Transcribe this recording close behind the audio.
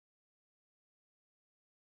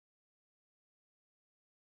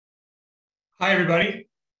Hi, everybody.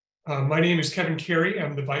 My name is Kevin Carey.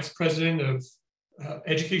 I'm the Vice President of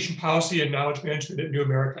Education Policy and Knowledge Management at New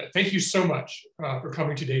America. Thank you so much for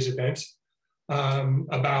coming to today's event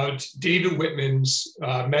about David Whitman's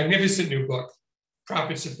magnificent new book,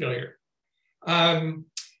 Profits of Failure.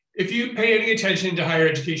 If you pay any attention to higher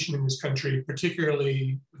education in this country,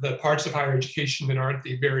 particularly the parts of higher education that aren't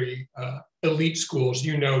the very elite schools,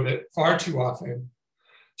 you know that far too often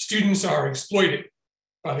students are exploited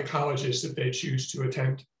by the colleges that they choose to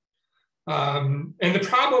attend. And the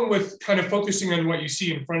problem with kind of focusing on what you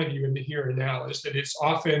see in front of you in the here and now is that it's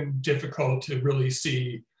often difficult to really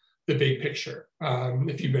see the big picture.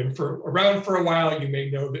 If you've been around for a while, you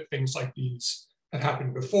may know that things like these have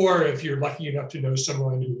happened before. If you're lucky enough to know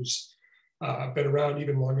someone who's been around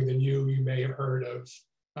even longer than you, you may have heard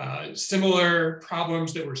of similar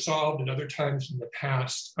problems that were solved at other times in the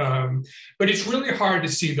past. But it's really hard to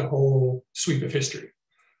see the whole sweep of history.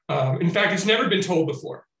 In fact, it's never been told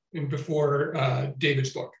before David's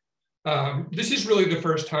book. This is really the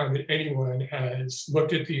first time that anyone has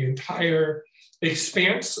looked at the entire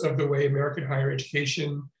expanse of the way American higher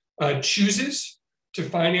education chooses to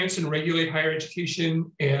finance and regulate higher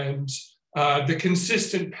education and the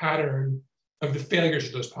consistent pattern of the failures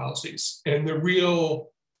of those policies and the real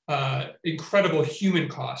incredible human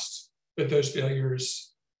costs that those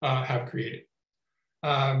failures have created.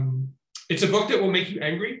 It's a book that will make you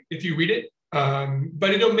angry if you read it,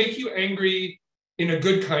 but it'll make you angry in a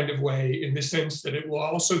good kind of way, in the sense that it will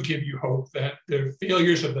also give you hope that the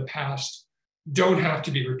failures of the past don't have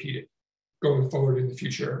to be repeated going forward in the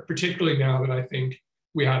future, particularly now that I think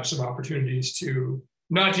we have some opportunities to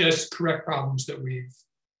not just correct problems that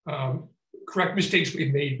correct mistakes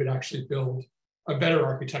we've made, but actually build a better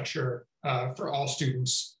architecture for all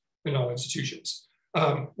students and all institutions.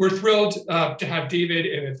 We're thrilled to have David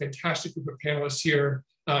and a fantastic group of panelists here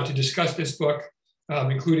to discuss this book,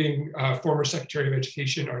 including former Secretary of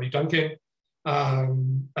Education, Arne Duncan.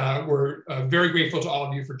 We're very grateful to all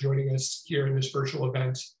of you for joining us here in this virtual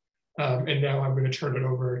event. And now I'm going to turn it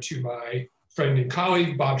over to my friend and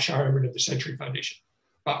colleague, Bob Shireman of the Century Foundation.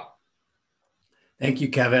 Bob. Thank you,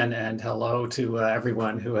 Kevin, and hello to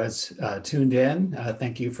everyone who has tuned in.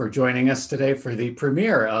 Thank you for joining us today for the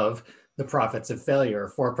premiere of The Profits of Failure,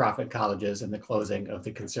 For-Profit Colleges and the Closing of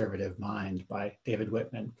the Conservative Mind by David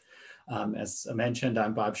Whitman. As I mentioned,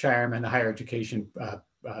 I'm Bob Shireman, the Higher Education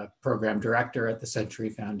Program Director at the Century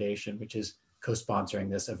Foundation, which is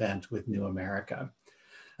co-sponsoring this event with New America.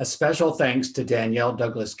 A special thanks to Danielle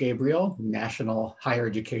Douglas-Gabriel, National Higher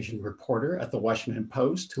Education Reporter at the Washington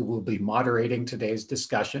Post, who will be moderating today's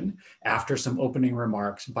discussion after some opening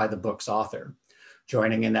remarks by the book's author.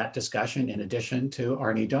 Joining in that discussion, in addition to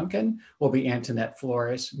Arne Duncan, will be Antoinette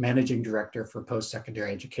Flores, Managing Director for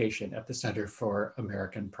Postsecondary Education at the Center for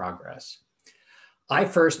American Progress. I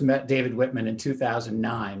first met David Whitman in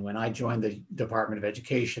 2009 when I joined the Department of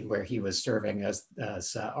Education, where he was serving as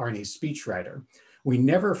Arne's speechwriter. We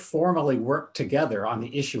never formally worked together on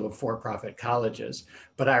the issue of for-profit colleges,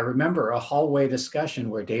 but I remember a hallway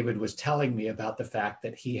discussion where David was telling me about the fact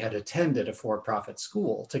that he had attended a for-profit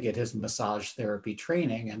school to get his massage therapy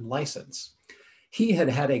training and license. He had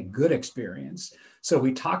had a good experience, so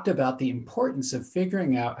we talked about the importance of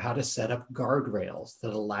figuring out how to set up guardrails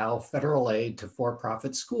that allow federal aid to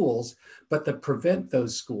for-profit schools, but that prevent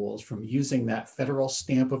those schools from using that federal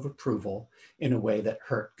stamp of approval in a way that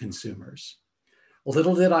hurt consumers.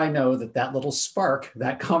 Little did I know that that little spark,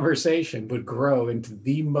 that conversation, would grow into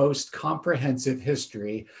the most comprehensive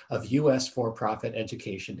history of US for-profit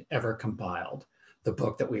education ever compiled, the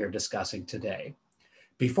book that we are discussing today.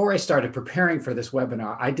 Before I started preparing for this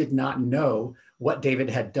webinar, I did not know what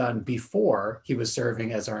David had done before he was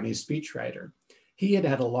serving as Arne's speechwriter. He had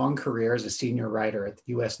had a long career as a senior writer at the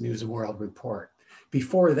US News and World Report.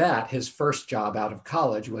 Before that, his first job out of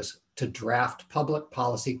college was to draft public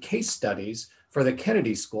policy case studies for the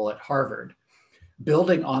Kennedy School at Harvard.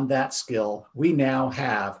 Building on that skill, we now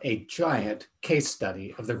have a giant case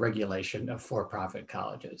study of the regulation of for-profit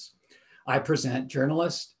colleges. I present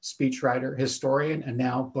journalist, speechwriter, historian, and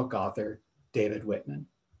now book author, David Whitman.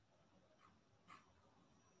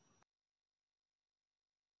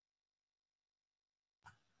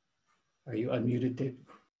 Are you unmuted, David?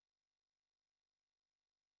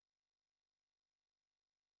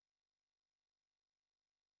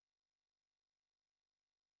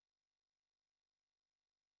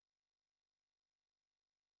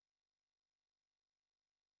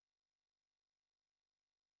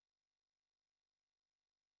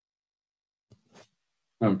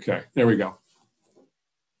 Okay, there we go.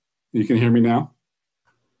 You can hear me now?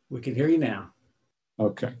 We can hear you now.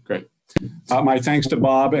 Okay, great. My thanks to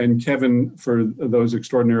Bob and Kevin for those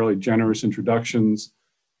extraordinarily generous introductions,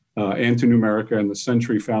 and to Numerica and the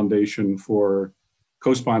Century Foundation for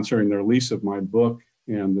co-sponsoring the release of my book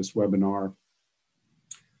and this webinar.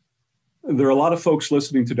 There are a lot of folks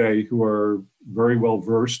listening today who are very well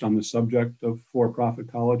versed on the subject of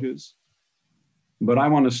for-profit colleges, but I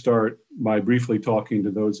want to start by briefly talking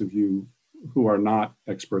to those of you who are not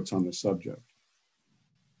experts on the subject.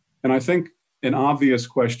 And I think an obvious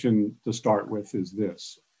question to start with is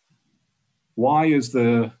this: why is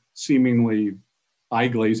the seemingly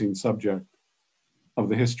eye-glazing subject of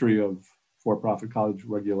the history of for-profit college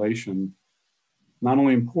regulation not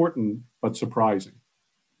only important, but surprising?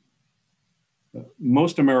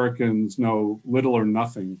 Most Americans know little or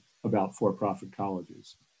nothing about for-profit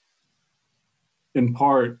colleges. In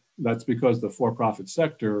part, that's because the for-profit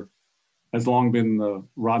sector has long been the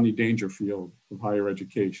Rodney Dangerfield of higher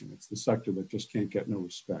education. It's the sector that just can't get no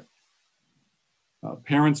respect.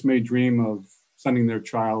 Parents may dream of sending their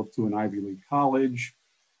child to an Ivy League college,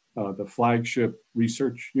 the flagship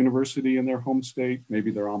research university in their home state,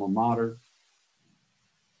 maybe their alma mater,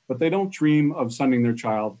 but they don't dream of sending their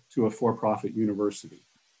child to a for-profit university.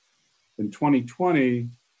 In 2020,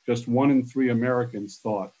 just 1 in 3 Americans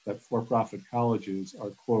thought that for-profit colleges are,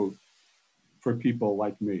 quote, for people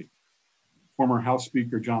like me. Former House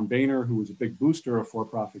Speaker John Boehner, who was a big booster of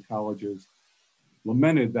for-profit colleges,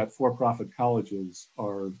 lamented that for-profit colleges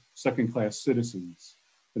are second-class citizens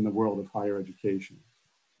in the world of higher education.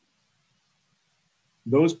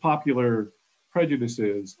 Those popular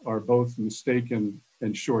prejudices are both mistaken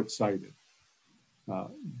and short-sighted,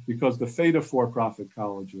 because the fate of for-profit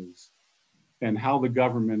colleges and how the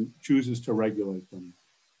government chooses to regulate them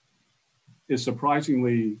is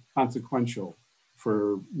surprisingly consequential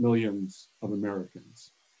for millions of Americans.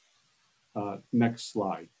 Next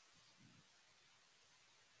slide.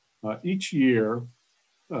 Each year,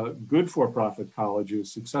 good for-profit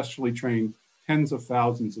colleges successfully train tens of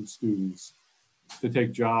thousands of students to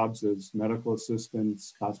take jobs as medical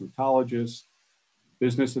assistants, cosmetologists,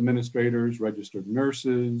 business administrators, registered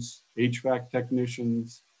nurses, HVAC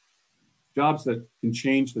technicians, jobs that can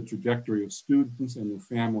change the trajectory of students and their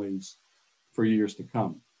families for years to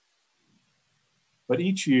come. But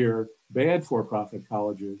each year, bad for-profit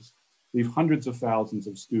colleges leave hundreds of thousands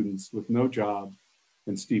of students with no job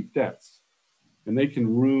and steep debts, and they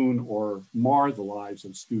can ruin or mar the lives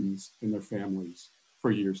of students and their families for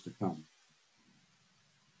years to come.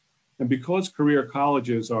 And because career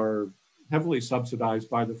colleges are heavily subsidized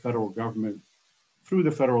by the federal government through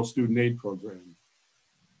the federal student aid program,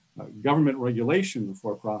 government regulation of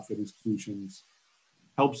for-profit institutions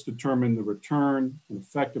helps determine the return and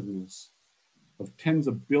effectiveness of tens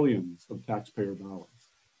of billions of taxpayer dollars.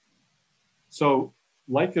 So,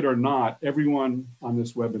 like it or not, everyone on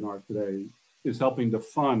this webinar today is helping to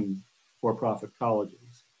fund for-profit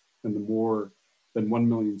colleges and the more than 1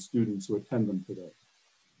 million students who attend them today.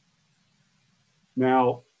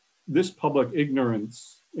 Now, this public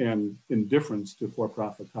ignorance and indifference to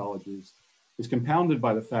for-profit colleges is compounded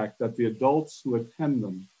by the fact that the adults who attend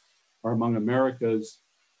them are among America's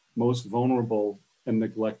most vulnerable and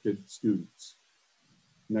neglected students.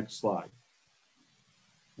 Next slide.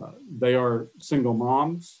 They are single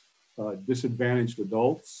moms, disadvantaged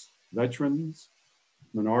adults, veterans,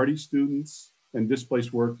 minority students, and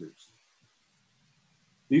displaced workers.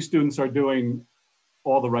 These students are doing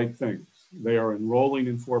all the right things. They are enrolling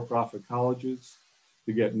in for-profit colleges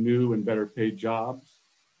to get new and better paid jobs,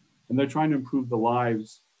 and they're trying to improve their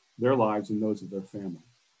lives and those of their family.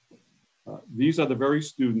 These are the very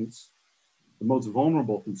students, the most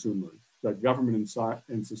vulnerable consumers, that government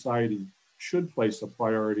and society should place a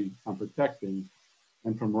priority on protecting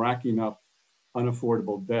and from racking up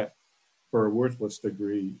unaffordable debt for a worthless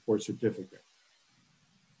degree or certificate.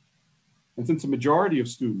 And since the majority of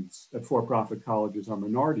students at for-profit colleges are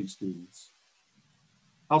minority students,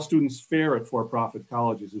 how students fare at for-profit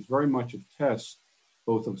colleges is very much a test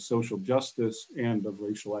both of social justice and of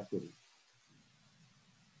racial equity.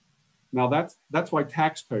 Now that's why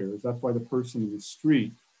taxpayers, that's why the person in the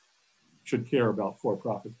street should care about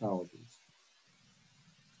for-profit colleges.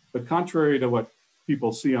 But contrary to what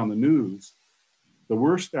people see on the news, the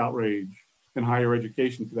worst outrage in higher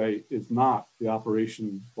education today is not the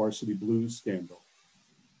Operation Varsity Blues scandal.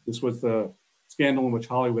 This was the scandal in which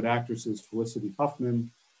Hollywood actresses Felicity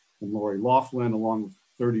Huffman and Lori Loughlin, along with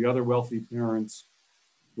 30 other wealthy parents,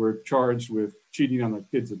 were charged with cheating on their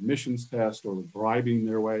kids' admissions test or bribing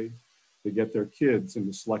their way to get their kids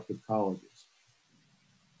into selective colleges.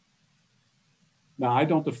 Now, I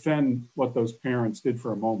don't defend what those parents did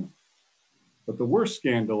for a moment, but the worst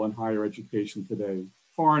scandal in higher education today,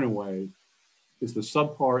 far and away, is the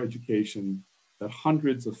subpar education that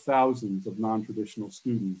hundreds of thousands of non-traditional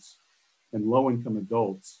students and low-income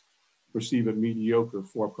adults receive at mediocre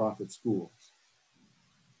for-profit schools.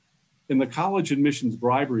 In the college admissions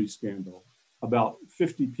bribery scandal, about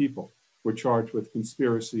 50 people were charged with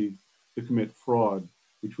conspiracy to commit fraud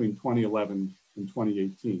between 2011 and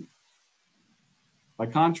 2018. By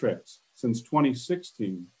contrast, since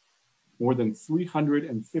 2016, more than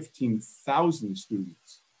 315,000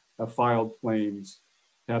 students have filed claims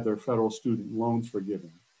to have their federal student loans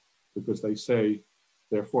forgiven because they say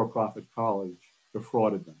their for-profit college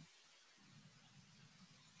defrauded them.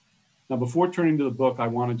 Now, before turning to the book, I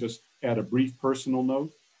want to just add a brief personal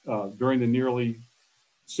note. During the nearly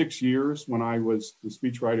 6 years when I was the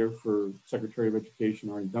speechwriter for Secretary of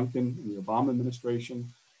Education Arne Duncan in the Obama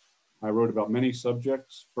administration, I wrote about many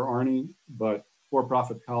subjects for Arne, but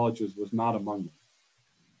for-profit colleges was not among them.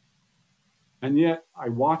 And yet I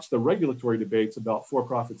watched the regulatory debates about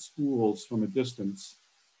for-profit schools from a distance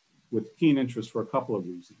with keen interest for a couple of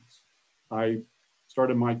reasons. I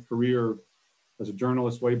started my career as a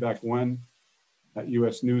journalist way back when at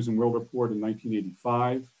US News and World Report in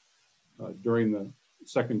 1985. During the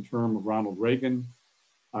second term of Ronald Reagan,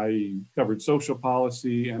 I covered social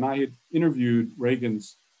policy, and I had interviewed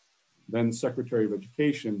Reagan's then Secretary of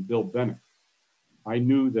Education, Bill Bennett. I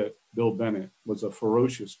knew that Bill Bennett was a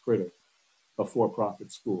ferocious critic of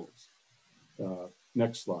for-profit schools.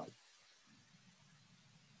 Next slide.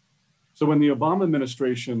 So when the Obama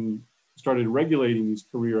administration started regulating these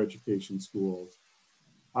career education schools,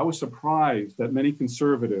 I was surprised that many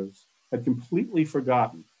conservatives had completely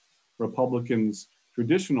forgotten Republicans'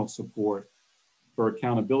 traditional support for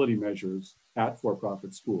accountability measures at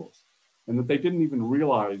for-profit schools, and that they didn't even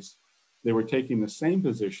realize they were taking the same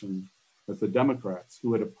position as the Democrats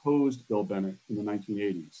who had opposed Bill Bennett in the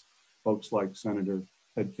 1980s, folks like Senator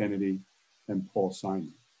Ted Kennedy and Paul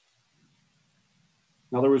Simon.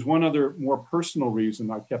 Now, there was one other more personal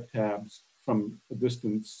reason I kept tabs from a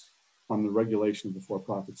distance on the regulation of the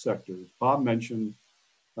for-profit sector. As Bob mentioned,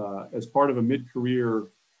 as part of a mid-career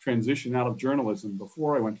transition out of journalism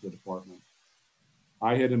before I went to the department,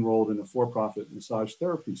 I had enrolled in a for-profit massage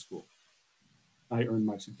therapy school. I earned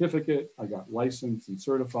my certificate, I got licensed and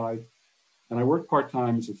certified, and I worked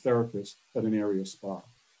part-time as a therapist at an area spa.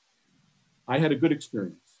 I had a good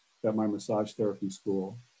experience at my massage therapy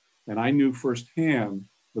school, and I knew firsthand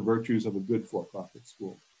the virtues of a good for-profit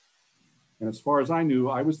school. And as far as I knew,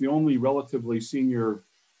 I was the only relatively senior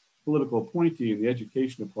political appointee in the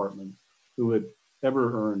education department who had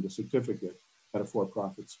ever earned a certificate at a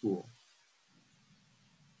for-profit school.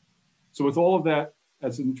 So with all of that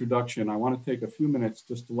as an introduction, I want to take a few minutes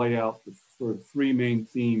just to lay out the sort of three main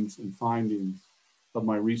themes and findings of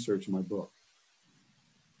my research in my book.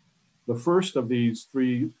 The first of these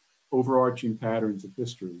three overarching patterns of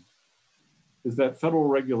history is that federal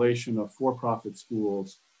regulation of for-profit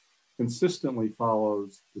schools consistently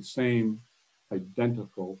follows the same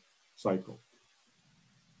identical cycle.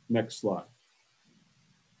 Next slide.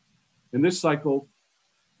 And this cycle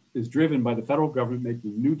is driven by the federal government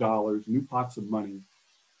making new dollars, new pots of money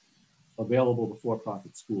available to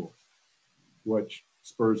for-profit schools, which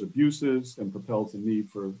spurs abuses and propels the need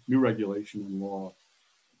for new regulation and law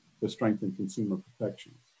to strengthen consumer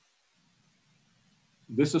protections.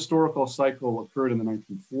 This historical cycle occurred in the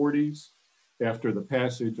 1940s after the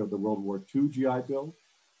passage of the World War II GI Bill,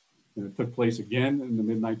 and it took place again in the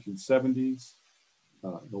mid-1970s,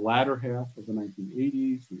 the latter half of the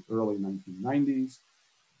 1980s, the early 1990s,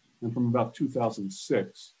 and from about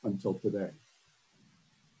 2006 until today.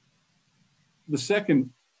 The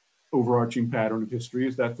second overarching pattern of history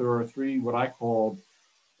is that there are three what I call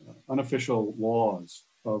unofficial laws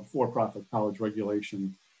of for-profit college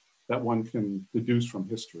regulation that one can deduce from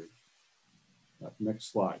history.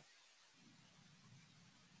 Next slide.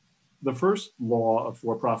 The first law of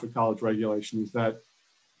for-profit college regulation is that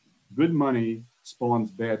good money spawns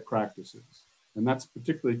bad practices. And that's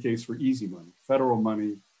particularly the case for easy money, federal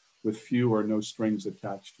money with few or no strings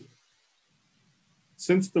attached to it.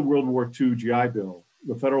 Since the World War II GI Bill,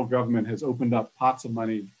 the federal government has opened up pots of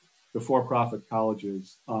money to for-profit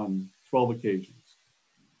colleges on 12 occasions.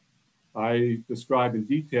 I describe in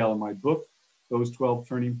detail in my book those 12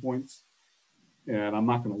 turning points, and I'm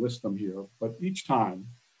not going to list them here, but each time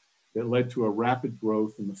it led to a rapid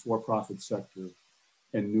growth in the for-profit sector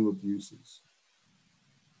and new abuses.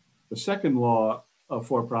 The second law of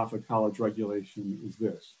for-profit college regulation is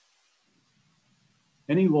this.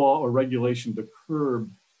 Any law or regulation to curb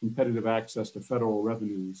competitive access to federal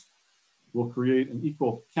revenues will create an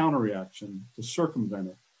equal counterreaction to circumvent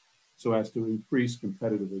it so as to increase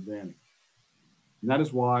competitive advantage. And that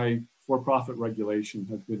is why for-profit regulation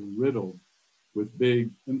has been riddled with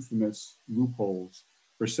big, infamous loopholes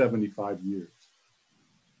for 75 years.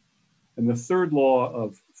 And the third law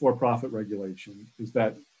of for-profit regulation is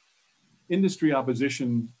that industry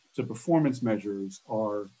opposition to performance measures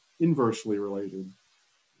are inversely related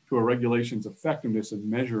to a regulation's effectiveness in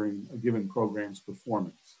measuring a given program's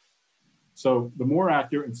performance. So the more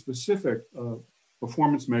accurate and specific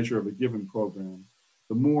performance measure of a given program,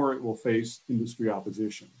 the more it will face industry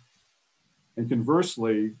opposition. And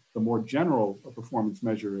conversely, the more general a performance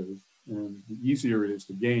measure is, and the easier it is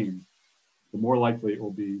to gain, the more likely it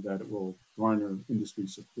will be that it will garner industry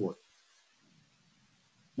support.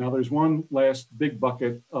 Now, there's one last big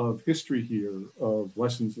bucket of history here of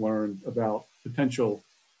lessons learned about potential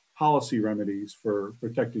policy remedies for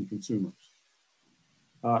protecting consumers.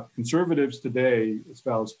 Conservatives today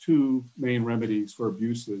espouse two main remedies for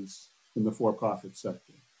abuses in the for-profit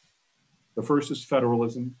sector. The first is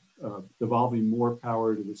federalism, devolving more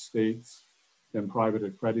power to the states than private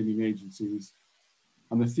accrediting agencies,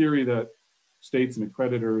 on the theory that states and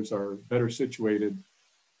accreditors are better situated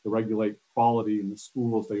to regulate quality in the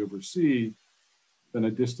schools they oversee than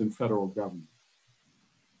a distant federal government.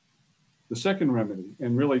 The second remedy,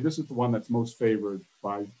 and really this is the one that's most favored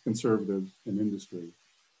by conservatives and industry,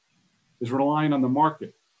 is relying on the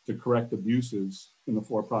market to correct abuses in the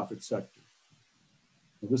for-profit sector.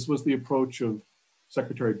 Now, this was the approach of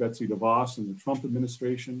Secretary Betsy DeVos in the Trump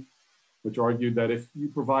administration, which argued that if you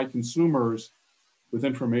provide consumers with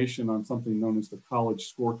information on something known as the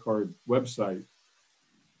College Scorecard website,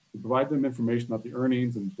 to provide them information about the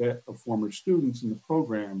earnings and debt of former students in the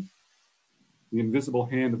program, the invisible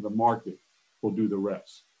hand of the market will do the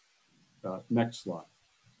rest. Next slide.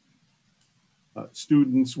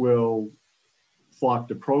 Students will flock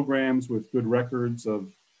to programs with good records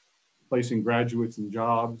of placing graduates in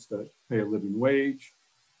jobs that pay a living wage.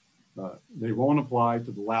 They won't apply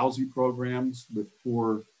to the lousy programs with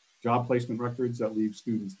poor job placement records that leave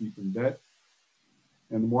students deep in debt.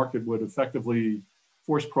 And the market would effectively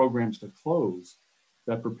force programs to close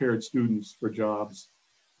that prepared students for jobs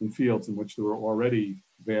in fields in which there were already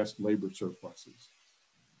vast labor surpluses.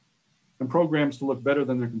 And programs to look better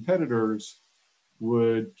than their competitors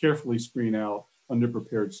would carefully screen out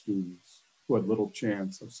underprepared students who had little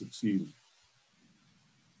chance of succeeding.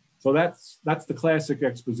 So that's the classic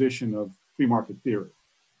exposition of free market theory.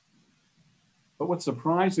 But what's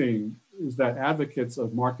surprising is that advocates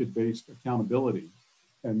of market-based accountability,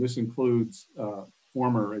 and this includes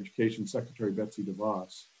former Education Secretary Betsy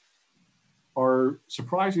DeVos, are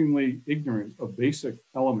surprisingly ignorant of basic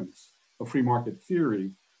elements of free market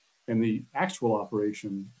theory and the actual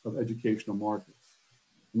operation of educational markets.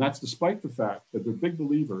 And that's despite the fact that they're big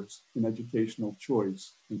believers in educational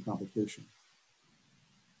choice and competition.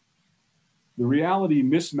 The reality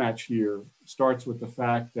mismatch here starts with the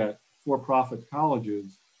fact that for-profit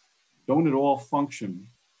colleges don't at all function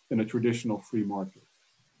in a traditional free market.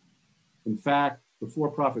 In fact, the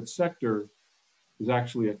for-profit sector is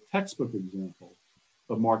actually a textbook example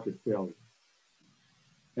of market failure.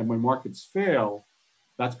 And when markets fail,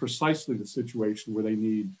 that's precisely the situation where they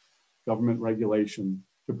need government regulation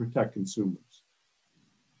to protect consumers.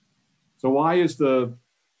 So why is the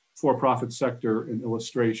for-profit sector an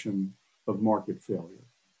illustration of market failure?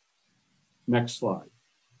 Next slide.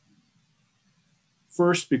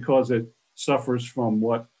 First, because it suffers from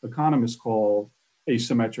what economists call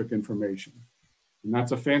asymmetric information. And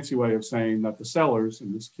that's a fancy way of saying that the sellers,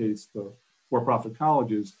 in this case, the for-profit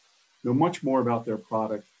colleges, know much more about their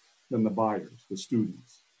product than the buyers, the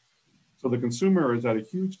students. So the consumer is at a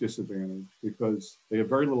huge disadvantage because they have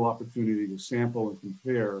very little opportunity to sample and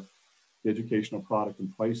compare the educational product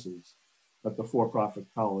and prices that the for-profit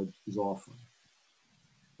college is offering.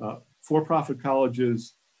 For-profit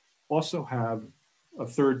colleges also have a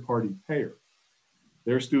third-party payer.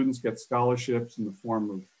 Their students get scholarships in the form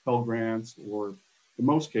of Pell Grants, or in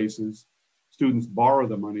most cases, students borrow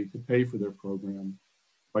the money to pay for their program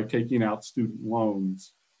by taking out student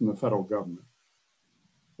loans from the federal government.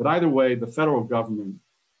 But either way, the federal government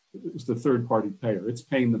is the third-party payer. It's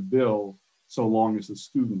paying the bill so long as the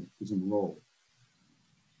student is enrolled.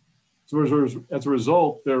 So as a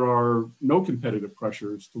result, there are no competitive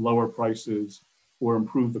pressures to lower prices or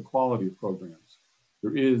improve the quality of programs.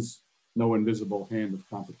 There is no invisible hand of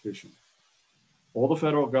competition. All the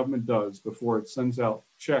federal government does before it sends out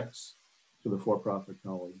checks to the for-profit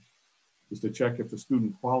college is to check if the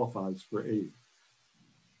student qualifies for aid.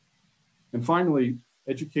 And finally,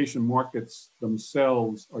 education markets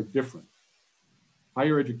themselves are different.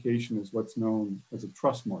 Higher education is what's known as a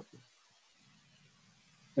trust market.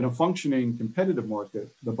 In a functioning competitive market,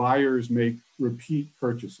 the buyers make repeat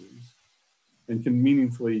purchases and can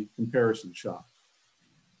meaningfully comparison shop.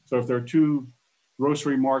 So if there are two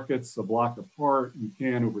grocery markets a block apart, you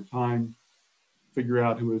can, over time, figure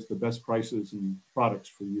out who has the best prices and products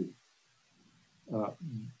for you.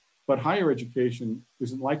 But higher education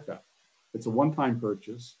isn't like that. It's a one-time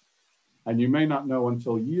purchase, and you may not know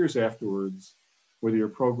until years afterwards whether your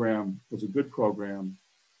program was a good program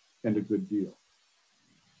and a good deal.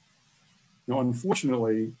 Now,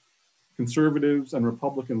 unfortunately, conservatives and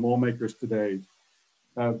Republican lawmakers today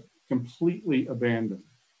have completely abandoned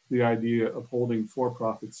the idea of holding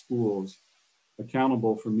for-profit schools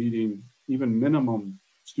accountable for meeting even minimum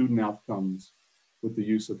student outcomes with the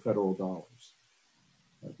use of federal dollars.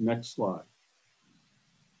 Next slide.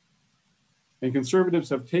 And conservatives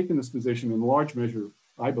have taken this position in large measure,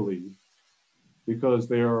 I believe, because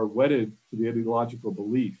they are wedded to the ideological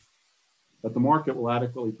belief that the market will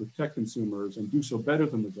adequately protect consumers and do so better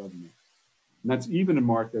than the government. And that's even in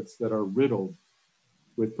markets that are riddled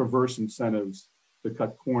with perverse incentives to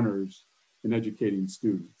cut corners in educating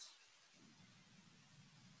students.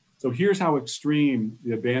 So here's how extreme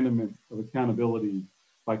the abandonment of accountability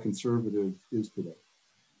by conservatives is today.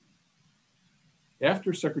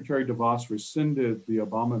 After Secretary DeVos rescinded the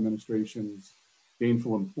Obama administration's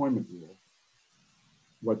gainful employment rule,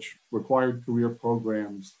 which required career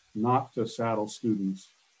programs not to saddle students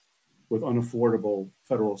with unaffordable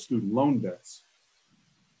federal student loan debts,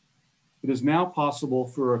 it is now possible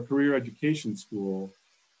for a career education school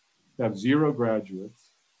to have 0 graduates,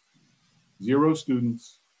 0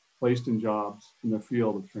 students placed in jobs in the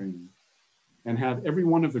field of training, and have every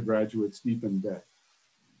one of the graduates deep in debt.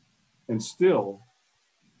 And still,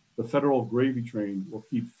 the federal gravy train will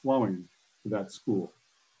keep flowing to that school.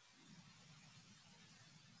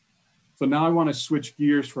 So now I want to switch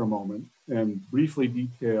gears for a moment and briefly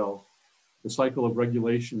detail the cycle of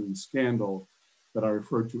regulation and scandal that I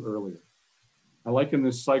referred to earlier. I liken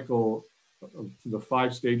this cycle to the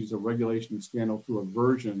 5 stages of regulation and scandal to a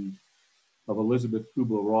version of Elizabeth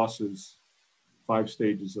Kubler-Ross's 5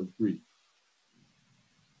 stages of grief.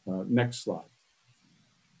 Next slide.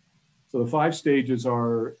 So the 5 stages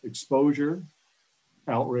are exposure,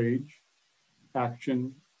 outrage,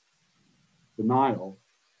 action, denial,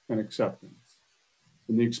 and acceptance.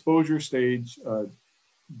 In the exposure stage,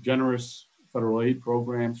 generous federal aid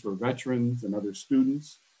programs for veterans and other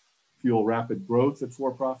students fuel rapid growth at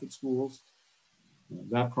for-profit schools.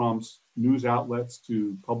 That prompts news outlets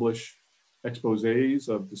to publish exposés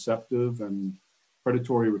of deceptive and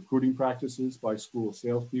predatory recruiting practices by school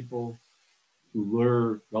salespeople who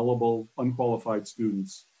lure gullible, unqualified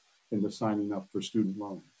students into signing up for student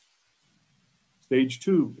loans. Stage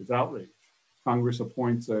 2 is outrage. Congress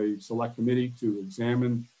appoints a select committee to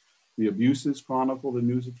examine the abuses chronicled in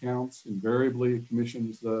news accounts. Invariably, it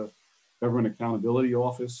commissions the Government Accountability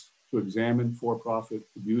Office to examine for-profit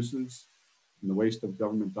abuses and the waste of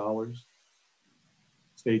government dollars.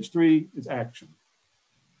 Stage 3 is action.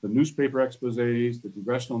 The newspaper exposés, the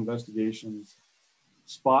congressional investigations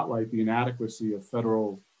spotlight the inadequacy of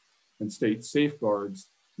federal and state safeguards,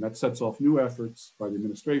 and that sets off new efforts by the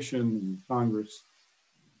administration and Congress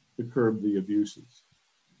to curb the abuses.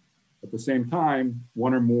 At the same time,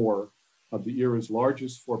 one or more of the era's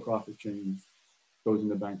largest for-profit chains goes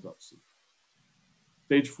into bankruptcy.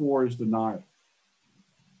 Stage 4 is denial.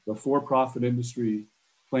 The for-profit industry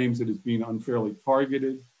claims it is being unfairly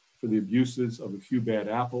targeted for the abuses of a few bad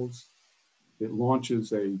apples. It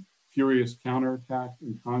launches a furious counterattack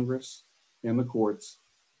in Congress and the courts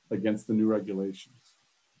against the new regulations.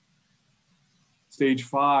 Stage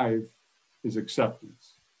 5 is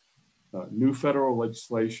acceptance. New federal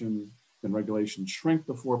legislation and regulations shrink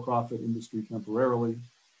the for-profit industry temporarily.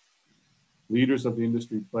 Leaders of the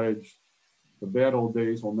industry pledge the bad old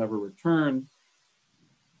days will never return.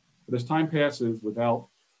 But as time passes, without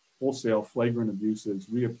wholesale flagrant abuses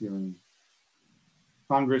reappearing,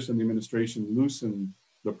 Congress and the administration loosen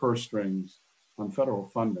the purse strings on federal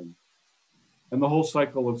funding, and the whole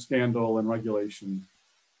cycle of scandal and regulation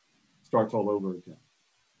starts all over again.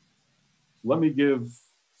 Let me give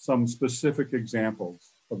some specific examples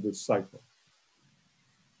of this cycle.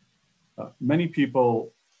 Many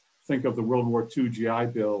people think of the World War II GI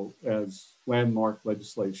Bill as landmark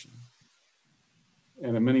legislation,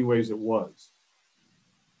 and in many ways it was.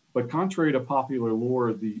 But contrary to popular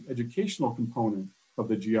lore, the educational component of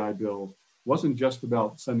the GI Bill wasn't just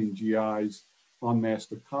about sending GIs en masse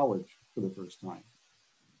to college for the first time.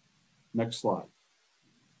 Next slide.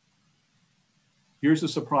 Here's a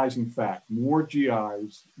surprising fact. More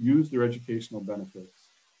GIs use their educational benefits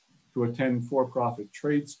to attend for-profit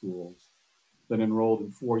trade schools that enrolled in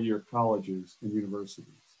four-year colleges and universities.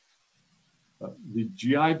 The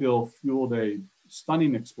GI Bill fueled a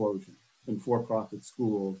stunning explosion in for-profit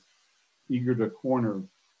schools eager to corner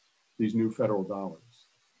these new federal dollars.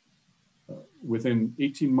 Within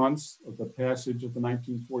 18 months of the passage of the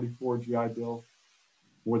 1944 GI Bill,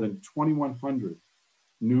 more than 2,100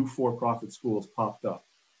 new for-profit schools popped up.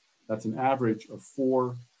 That's an average of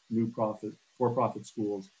 4 new for-profit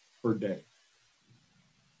schools per day.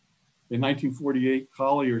 In 1948,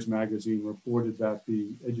 Collier's magazine reported that the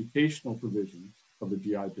educational provisions of the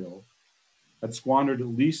GI Bill had squandered at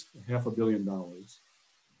least $500 million,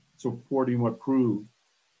 supporting what proved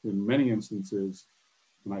in many instances,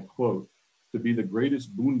 and I quote, to be the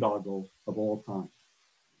greatest boondoggle of all time.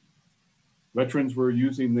 Veterans were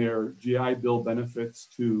using their GI Bill benefits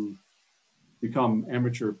to become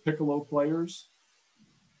amateur piccolo players,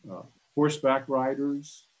 horseback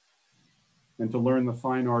riders, and to learn the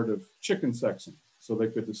fine art of chicken sexing so they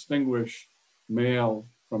could distinguish male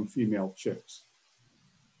from female chicks.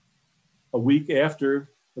 A week after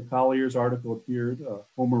the Collier's article appeared,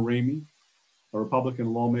 Homer Ramey, a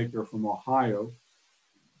Republican lawmaker from Ohio,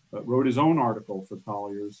 wrote his own article for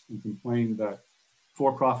Collier's and complained that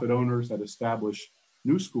for-profit owners had established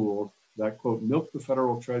new schools that, quote, milked the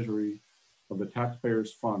federal treasury of the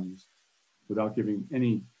taxpayers' funds without giving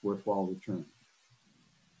any worthwhile return.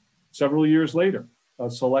 Several years later, a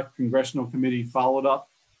select congressional committee followed up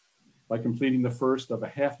by completing the first of a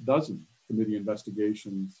half dozen committee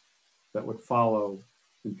investigations that would follow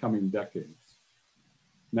in coming decades.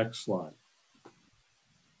 Next slide.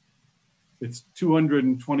 Its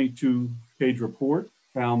 222-page report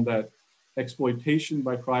found that exploitation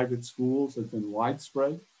by private schools has been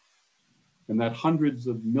widespread and that hundreds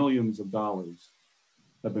of millions of dollars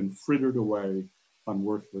have been frittered away on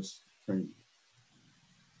worthless training.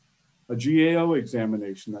 A GAO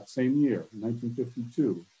examination that same year, in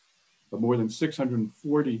 1952, of more than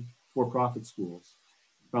 640 for-profit schools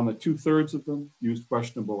found that 2/3 of them used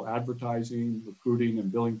questionable advertising, recruiting,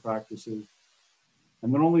 and billing practices,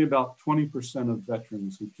 and that only about 20% of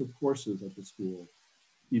veterans who took courses at the school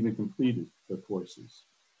even completed their courses.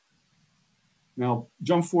 Now,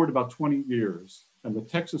 jump forward about 20 years, and the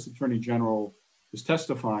Texas Attorney General is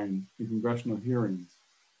testifying in congressional hearings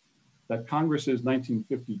that Congress's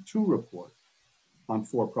 1952 report on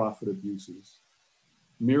for-profit abuses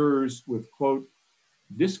mirrors with, quote,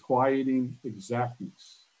 disquieting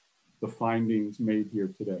exactness the findings made here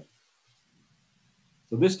today.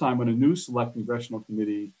 So this time, when a new select congressional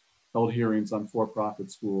committee held hearings on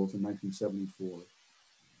for-profit schools in 1974,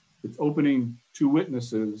 its opening 2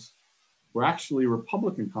 witnesses were actually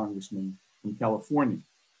Republican congressmen from California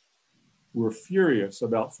who were furious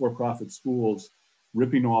about for-profit schools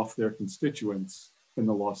ripping off their constituents in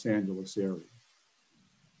the Los Angeles area.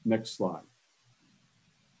 Next slide.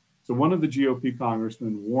 So one of the GOP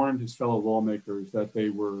congressmen warned his fellow lawmakers that they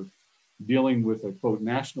were dealing with a, quote,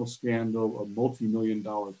 national scandal of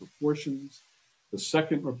multi-million-dollar proportions. The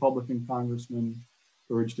second Republican congressman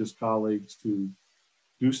urged his colleagues to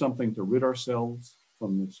do something to rid ourselves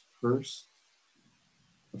from this curse.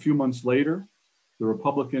 A few months later, the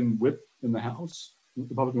Republican whip in the House,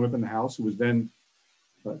 who was then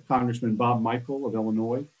Congressman Bob Michel of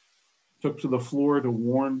Illinois, took to the floor to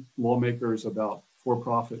warn lawmakers about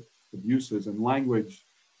for-profit abuses in language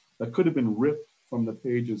that could have been ripped from the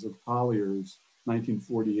pages of Collier's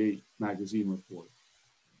 1948 magazine report.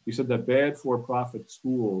 He said that bad for-profit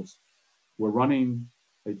schools were running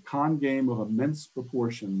a con game of immense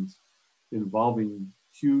proportions involving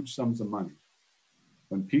huge sums of money.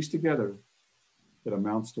 When pieced together, it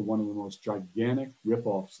amounts to one of the most gigantic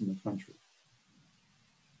ripoffs in the country.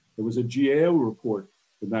 There was a GAO report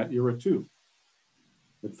in that era too.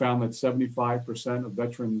 It found that 75% of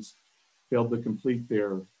veterans failed to complete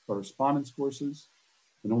their correspondence courses,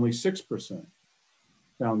 and only 6%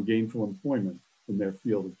 found gainful employment in their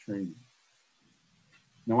field of training.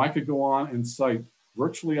 Now, I could go on and cite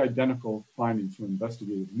virtually identical findings from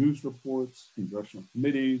investigative news reports, congressional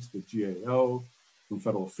committees, the GAO, from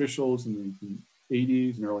federal officials in the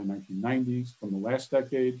 1980s and early 1990s, from the last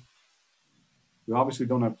decade. We obviously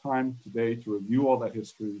don't have time today to review all that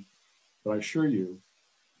history, but I assure you,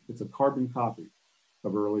 it's a carbon copy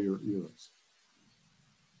of earlier eras.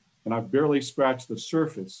 And I've barely scratched the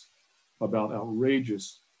surface about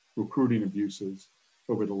outrageous recruiting abuses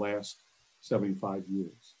over the last 75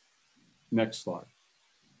 years. Next slide.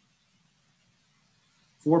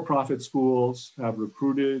 For-profit schools have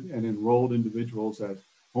recruited and enrolled individuals at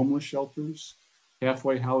homeless shelters,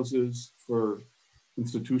 halfway houses for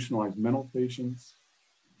institutionalized mental patients,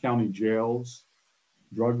 county jails,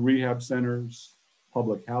 drug rehab centers,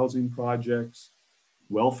 public housing projects,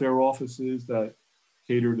 welfare offices that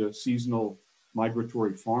cater to seasonal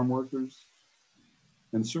migratory farm workers,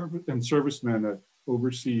 and servicemen at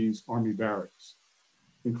overseas Army barracks,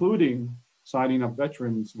 including signing up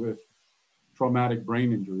veterans with traumatic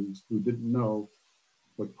brain injuries who didn't know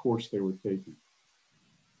what course they were taking.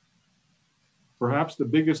 Perhaps the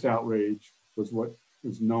biggest outrage was what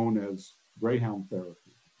is known as Greyhound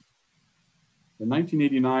therapy. In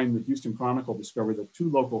 1989, the Houston Chronicle discovered that 2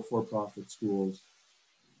 local for-profit schools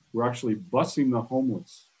were actually busing the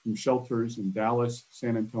homeless from shelters in Dallas,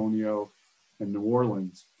 San Antonio, and New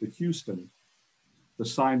Orleans to Houston to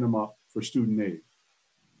sign them up for student aid.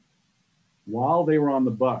 While they were on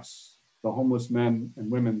the bus, the homeless men and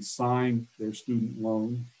women signed their student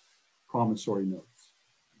loan promissory notes.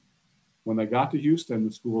 When they got to Houston,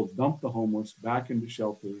 the schools dumped the homeless back into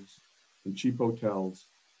shelters and cheap hotels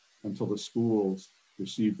until the schools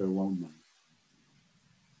received their loan money.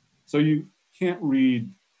 So you can't read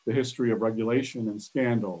the history of regulation and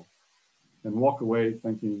scandal and walk away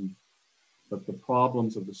thinking that the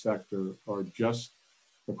problems of the sector are just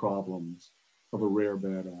the problems of a rare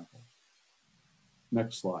bad apple.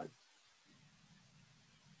 Next slide.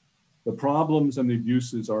 The problems and the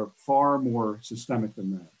abuses are far more systemic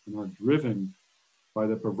than that and are driven by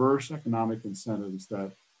the perverse economic incentives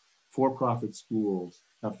that for-profit schools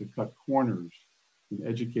have to cut corners in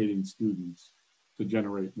educating students to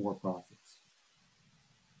generate more profits.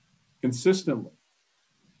 Consistently,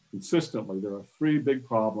 there are 3 big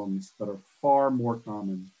problems that are far more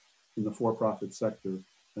common in the for-profit sector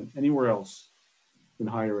than anywhere else in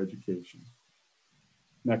higher education.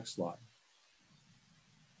 Next slide.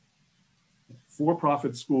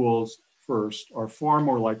 For-profit schools, first, are far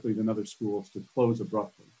more likely than other schools to close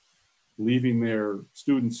abruptly, leaving their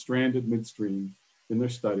students stranded midstream in their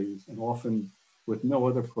studies and often with no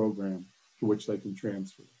other program to which they can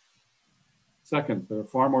transfer. Second, they're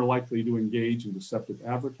far more likely to engage in deceptive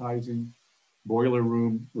advertising, boiler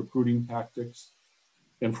room recruiting tactics,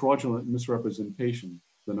 and fraudulent misrepresentation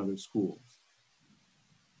than other schools.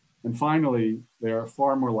 And finally, they are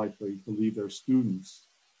far more likely to leave their students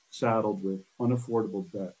saddled with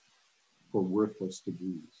unaffordable debt for worthless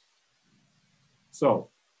degrees. So,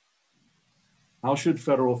 how should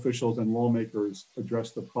federal officials and lawmakers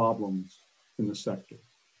address the problems in the sector?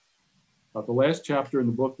 The last chapter in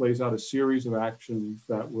the book lays out a series of actions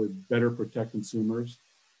that would better protect consumers.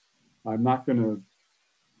 I'm not going to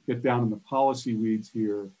get down in the policy weeds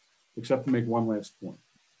here, except to make one last point.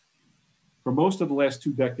 For most of the last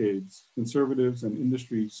 2 decades, conservatives and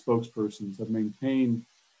industry spokespersons have maintained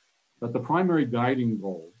that the primary guiding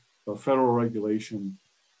goal of federal regulation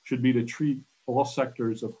should be to treat all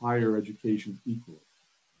sectors of higher education equally,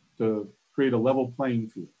 to create a level playing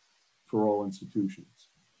field for all institutions.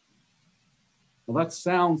 Well, that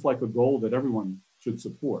sounds like a goal that everyone should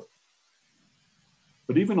support.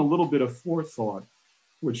 But even a little bit of forethought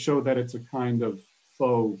would show that it's a kind of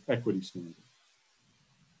faux equity standard.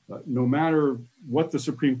 No matter what the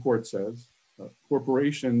Supreme Court says,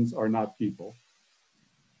 corporations are not people,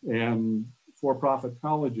 and for-profit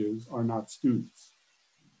colleges are not students.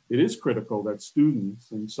 It is critical that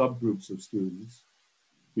students and subgroups of students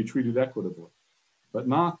be treated equitably, but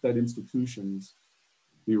not that institutions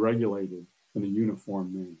be regulated in a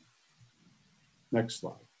uniform manner. Next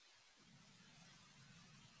slide.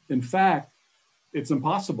 In fact, it's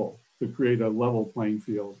impossible to create a level playing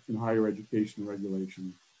field in higher education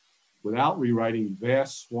regulation without rewriting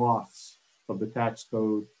vast swaths of the tax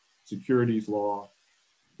code, securities law,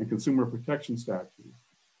 and consumer protection statutes,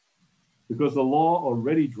 because the law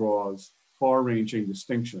already draws far-ranging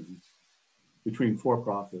distinctions between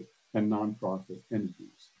for-profit and nonprofit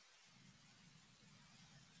entities.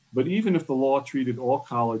 But even if the law treated all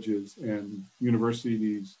colleges and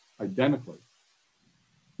universities identically,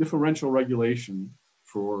 differential regulation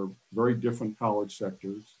for very different college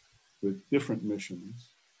sectors with different missions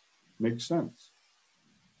makes sense.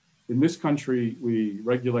 In this country, we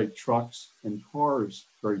regulate trucks and cars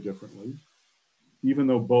very differently, even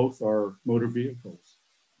though both are motor vehicles.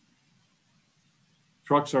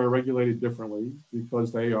 Trucks are regulated differently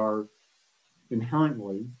because they are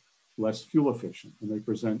inherently less fuel efficient and they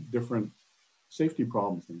present different safety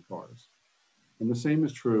problems than cars. And the same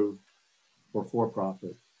is true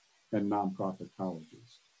for-profit and nonprofit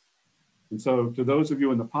colleges. And so to those of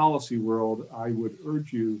you in the policy world, I would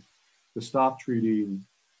urge you to stop treating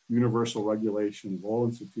universal regulation of all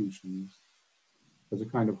institutions as a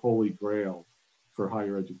kind of holy grail for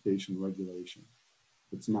higher education regulation.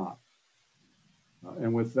 It's not.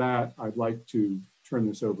 And with that, I'd like to turn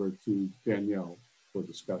this over to Danielle for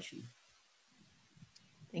discussion.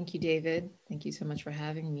 Thank you, David. Thank you so much for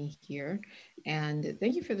having me here. And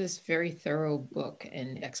thank you for this very thorough book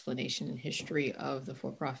and explanation and history of the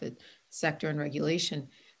for-profit sector and regulation.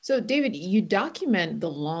 So David, you document the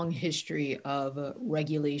long history of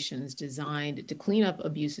regulations designed to clean up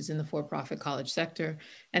abuses in the for-profit college sector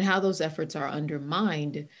and how those efforts are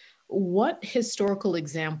undermined. What historical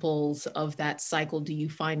examples of that cycle do you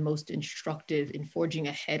find most instructive in forging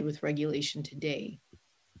ahead with regulation today?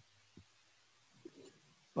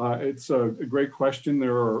 It's a great question.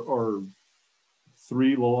 There are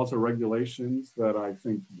three laws or regulations that I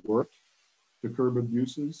think worked to curb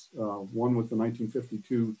abuses. One was the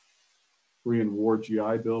 1952 Korean War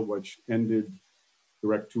GI Bill, which ended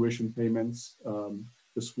direct tuition payments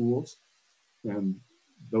to schools. And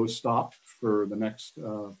those stopped for the next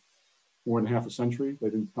more than half a century. They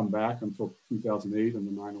didn't come back until 2008 and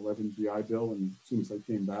the 9/11 GI Bill. And as soon as they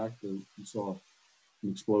came back, you saw an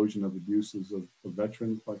explosion of abuses of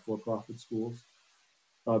veterans by for-profit schools.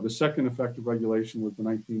 The second effective regulation was the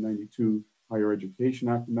 1992 Higher Education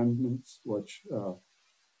Act amendments, which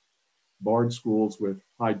barred schools with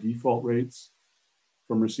high default rates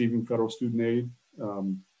from receiving federal student aid.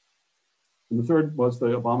 And the third was the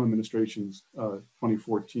Obama administration's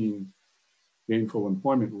 2014 gainful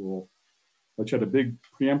employment rule, which had a big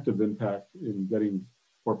preemptive impact in getting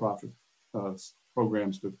for-profit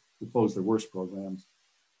programs to close their worst programs,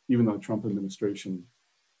 even though the Trump administration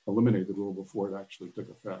eliminated the rule before it actually took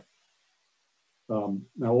effect.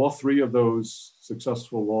 Now, all three of those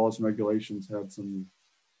successful laws and regulations had some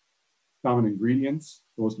common ingredients.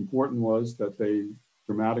 The most important was that they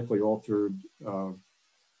dramatically altered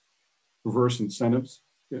perverse incentives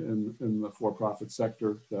in the for-profit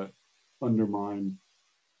sector that undermine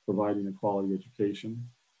providing a quality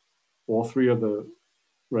education. All three of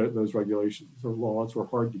those regulations or laws were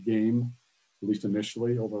hard to game, at least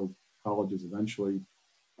initially, although colleges eventually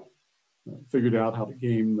figured out how to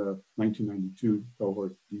game the 1992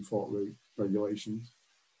 cohort default rate regulations.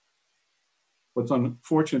 What's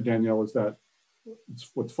unfortunate, Danielle, is that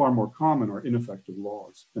what's far more common are ineffective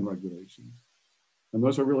laws and regulations. And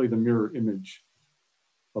those are really the mirror image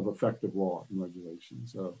of effective law and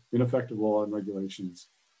regulations. Ineffective law and regulations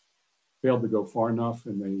failed to go far enough,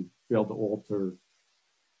 and they failed to alter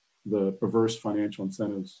the perverse financial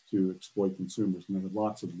incentives to exploit consumers, and there were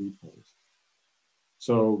lots of loopholes.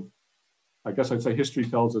 So I guess I'd say history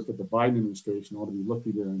tells us that the Biden administration ought to be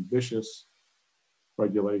looking at an ambitious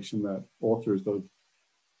regulation that alters those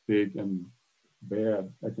big and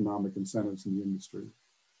bad economic incentives in the industry,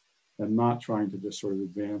 and not trying to just sort of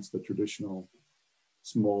advance the traditional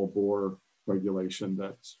small bore regulation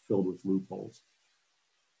that's filled with loopholes.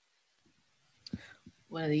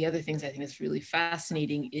 One of the other things I think is really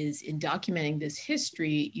fascinating is in documenting this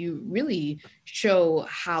history, you really show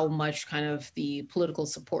how much kind of the political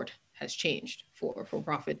support has changed for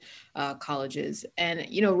for-profit colleges. And,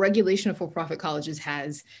 you know, regulation of for-profit colleges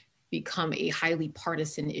has become a highly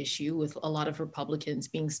partisan issue, with a lot of Republicans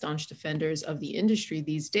being staunch defenders of the industry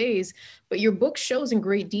these days. But your book shows in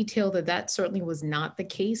great detail that that certainly was not the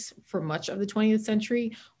case for much of the 20th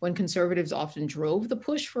century, when conservatives often drove the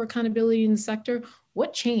push for accountability in the sector.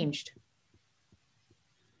 What changed?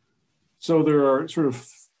 So there are sort of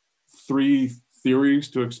three theories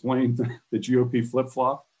to explain the GOP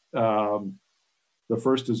flip-flop. The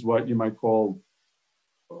first is what you might call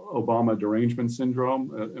Obama derangement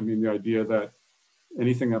syndrome. I mean, the idea that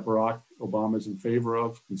anything that Barack Obama is in favor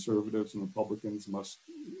of, conservatives and Republicans must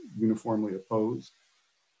uniformly oppose.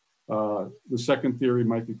 The second theory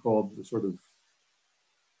might be called the sort of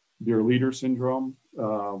dear leader syndrome.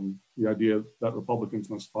 The idea that Republicans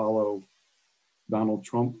must follow Donald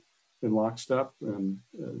Trump in lockstep. And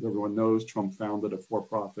as everyone knows, Trump founded a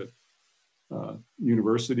for-profit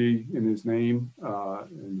university in his name,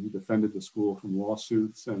 and he defended the school from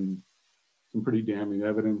lawsuits and some pretty damning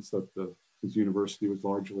evidence that his university was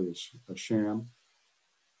largely a sham.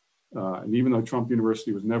 And even though Trump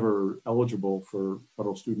University was never eligible for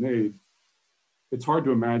federal student aid, it's hard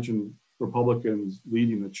to imagine Republicans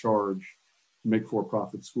leading the charge to make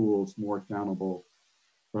for-profit schools more accountable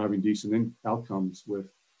for having decent outcomes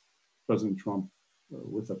with President Trump,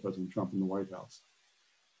 President Trump in the White House.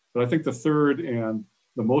 But I think the third and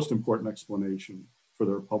the most important explanation for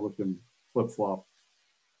the Republican flip-flop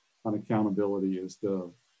on accountability is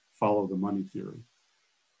the follow the money theory.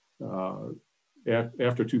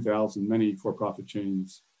 After 2000, many for-profit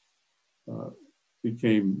chains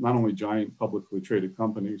became not only giant publicly traded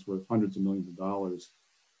companies with hundreds of millions of dollars,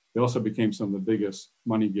 they also became some of the biggest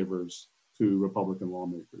money givers to Republican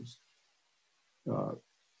lawmakers.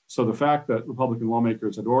 So the fact that Republican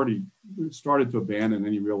lawmakers had already started to abandon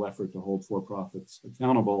any real effort to hold for-profits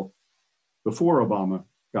accountable before Obama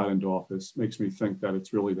got into office makes me think that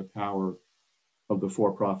it's really the power of the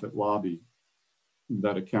for-profit lobby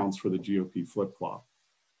that accounts for the GOP flip-flop.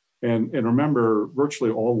 And remember,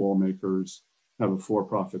 virtually all lawmakers have a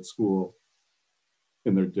for-profit school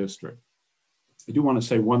in their district. I do want to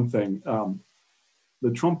say one thing.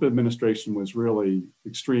 The Trump administration was really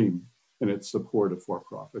extreme in its support of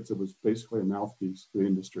for-profits. It was basically a mouthpiece to the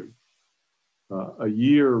industry. A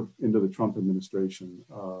year into the Trump administration,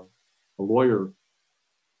 a lawyer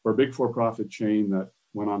for a big for-profit chain that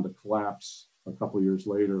went on to collapse a couple of years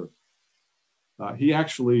later, he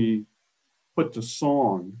actually put to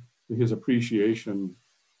song his appreciation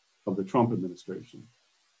of the Trump administration.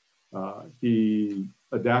 He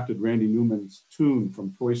adapted Randy Newman's tune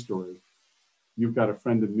from Toy Story, "You've Got a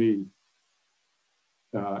Friend in Me,"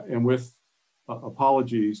 and with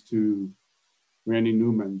apologies to Randy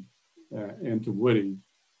Newman and to Woody,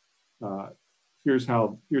 here's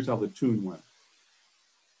how the tune went.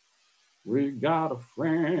 "We got a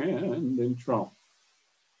friend in Trump.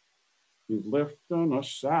 He's lifting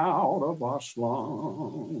us out of our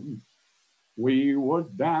slum. We were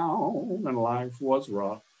down and life was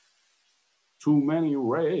rough. Too many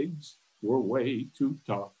regs were way too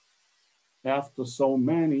tough. After so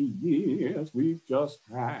many years, we've just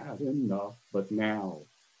had enough. But now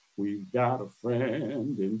we've got a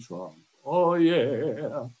friend in Trump. Oh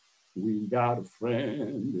yeah, we got a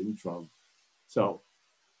friend in Trump." So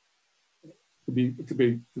to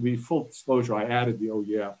be full disclosure, I added the "oh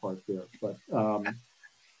yeah" part there,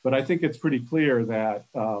 but I think it's pretty clear that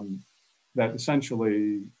that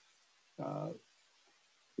essentially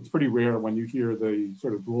it's pretty rare when you hear the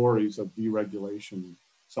sort of glories of deregulation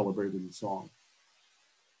celebrated in song.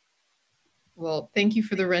 Well, thank you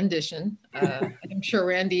for the rendition. I'm sure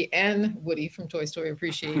Randy and Woody from Toy Story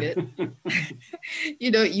appreciate it. You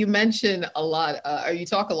know, you mention a lot, or you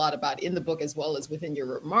talk a lot about in the book as well as within your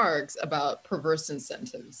remarks about perverse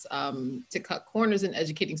incentives to cut corners in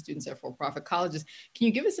educating students at for-profit colleges. Can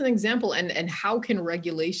you give us an example and how can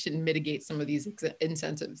regulation mitigate some of these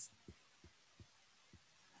incentives?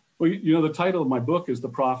 Well, you know, the title of my book is "The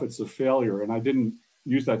Profits of Failure," and I didn't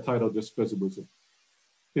use that title just because it was a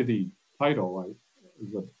pithy title.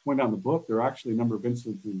 As I point out in the book, there are actually a number of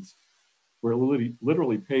instances where it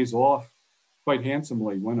literally pays off quite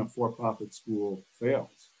handsomely when a for-profit school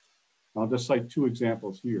fails. I'll just cite two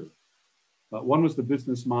examples here. One was the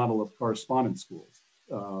business model of correspondence schools,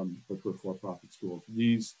 which were for-profit schools.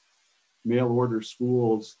 These mail-order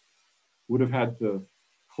schools would have had to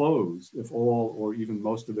close if all or even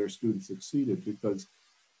most of their students succeeded, because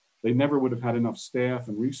they never would have had enough staff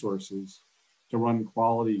and resources to run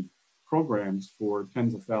quality programs for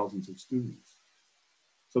tens of thousands of students.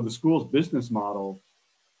 So the school's business model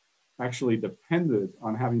actually depended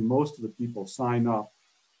on having most of the people sign up,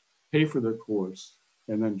 pay for their course,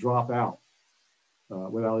 and then drop out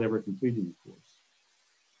without ever completing the course.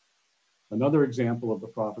 Another example of the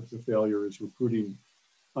profits of failure is recruiting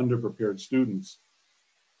underprepared students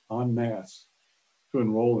en masse to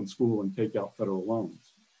enroll in school and take out federal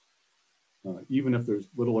loans, even if there's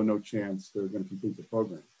little or no chance they're going to complete the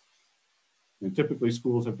program. And typically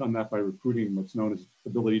schools have done that by recruiting what's known as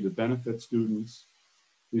ability to benefit students.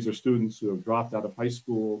 These are students who have dropped out of high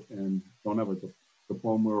school and don't have a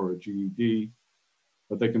diploma or a GED,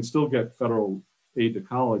 but they can still get federal aid to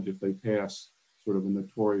college if they pass sort of a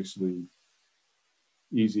notoriously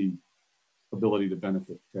easy ability to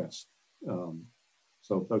benefit test.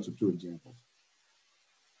 So those are two examples.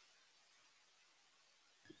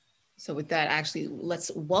 So with that, actually, let's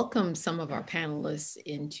welcome some of our panelists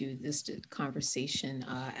into this conversation.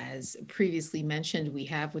 As previously mentioned, we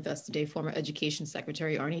have with us today former Education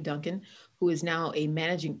Secretary Arne Duncan, who is now a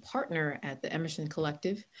managing partner at the Emerson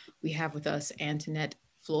Collective. We have with us Antoinette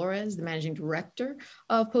Flores, the Managing Director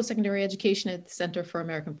of Postsecondary Education at the Center for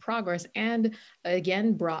American Progress, and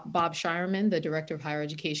again, Bob Shireman, the Director of Higher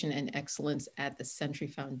Education and Excellence at the Century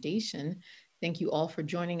Foundation. Thank you all for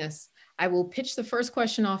joining us. I will pitch the first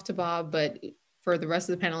question off to Bob, but for the rest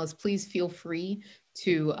of the panelists, please feel free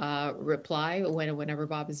to reply whenever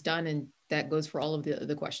Bob is done, and that goes for all of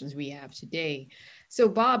the questions we have today. So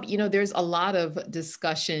Bob, you know, there's a lot of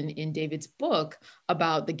discussion in David's book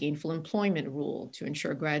about the gainful employment rule to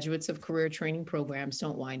ensure graduates of career training programs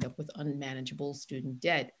don't wind up with unmanageable student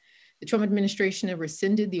debt. The Trump administration have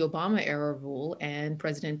rescinded the Obama era rule, and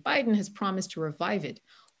President Biden has promised to revive it.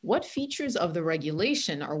 What features of the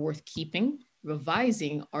regulation are worth keeping,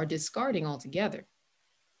 revising, or discarding altogether?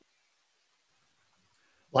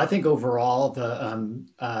 Well, I think overall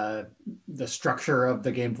the structure of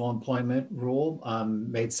the gainful employment rule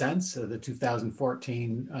made sense. The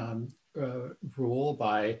 2014 rule,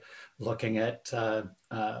 by looking at the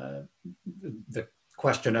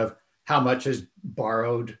question of how much is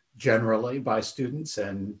borrowed generally by students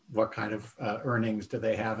and what kind of earnings do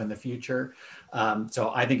they have in the future.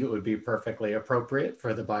 So I think it would be perfectly appropriate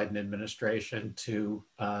for the Biden administration to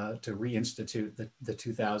reinstitute the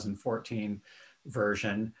 2014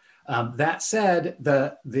 version. That said,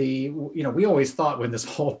 we always thought when this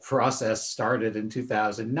whole process started in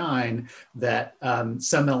 2009 that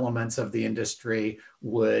some elements of the industry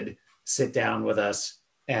would sit down with us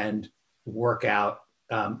and work out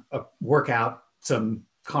some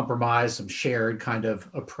compromise, some shared kind of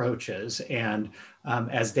approaches. And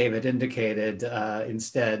as David indicated,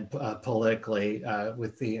 instead politically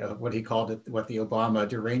with the what he called it, what the Obama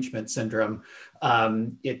derangement syndrome,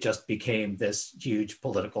 it just became this huge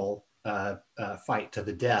political fight to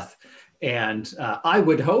the death. And I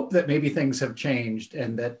would hope that maybe things have changed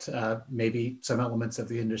and that maybe some elements of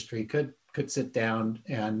the industry could sit down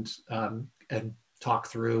and talk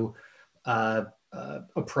through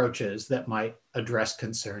approaches that might address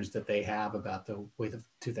concerns that they have about the way the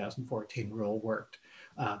 2014 rule worked.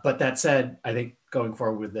 But that said, I think going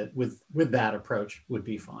forward with that approach would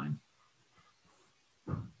be fine.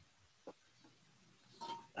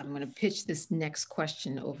 I'm going to pitch this next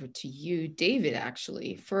question over to you, David,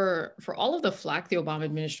 actually. For all of the flack the Obama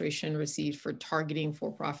administration received for targeting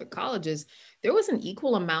for-profit colleges, there was an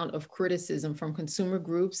equal amount of criticism from consumer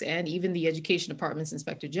groups and even the Education Department's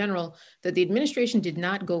Inspector General that the administration did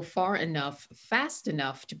not go far enough, fast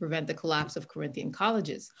enough to prevent the collapse of Corinthian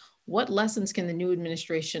colleges. What lessons can the new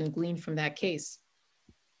administration glean from that case?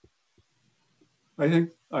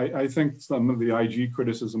 I think some of the IG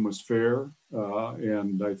criticism was fair,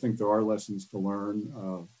 and I think there are lessons to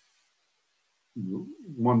learn.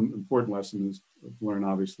 One important lesson is to learn,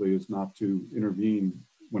 obviously, is not to intervene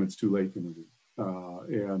when it's too late to intervene.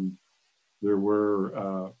 And there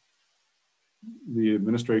were, the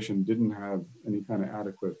administration didn't have any kind of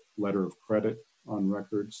adequate letter of credit on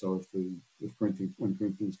record. So when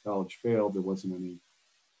Corinthian College failed, there wasn't any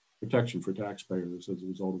protection for taxpayers as a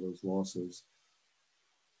result of those losses.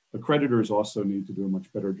 The creditors also need to do a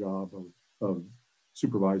much better job of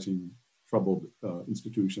supervising troubled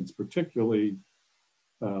institutions, particularly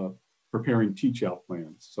preparing teach-out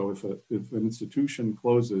plans. So if an institution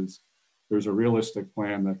closes, there's a realistic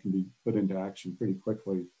plan that can be put into action pretty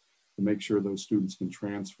quickly to make sure those students can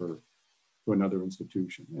transfer to another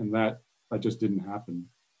institution. And that just didn't happen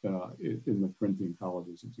in the Corinthian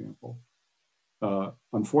College's example.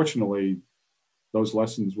 Unfortunately, those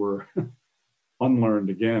lessons were unlearned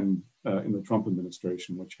again in the Trump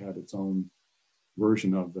administration, which had its own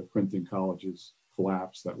version of the Corinthian College's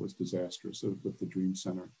collapse that was disastrous with the Dream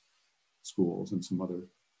Center schools and some other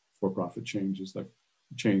for-profit chains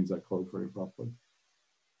that closed very abruptly.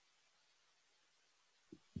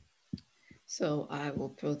 So I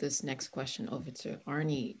will throw this next question over to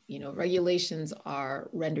Arne. Regulations are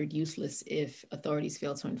rendered useless if authorities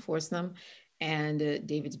fail to enforce them. And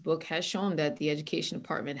David's book has shown that the Education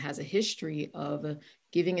Department has a history of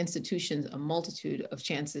giving institutions a multitude of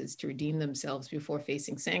chances to redeem themselves before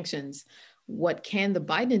facing sanctions. What can the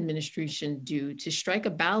Biden administration do to strike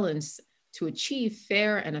a balance to achieve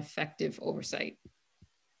fair and effective oversight?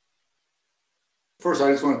 First,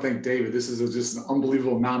 I just want to thank David. This is just an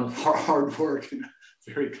unbelievable amount of hard work and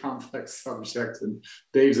a very complex subject. And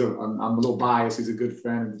Dave's, I'm a little biased. He's a good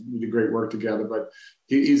friend. We did great work together, but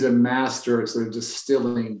he's a master at sort of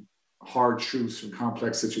distilling hard truths from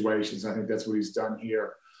complex situations. I think that's what he's done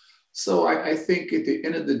here. So I think at the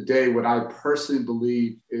end of the day, what I personally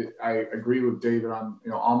believe, I agree with David on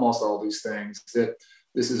almost all these things, that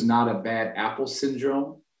this is not a bad apple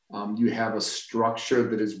syndrome. You have a structure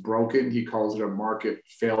that is broken. He calls it a market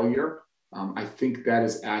failure. I think that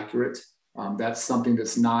is accurate. That's something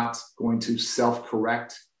that's not going to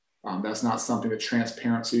self-correct. That's not something that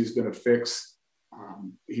transparency is going to fix.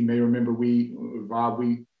 He may remember we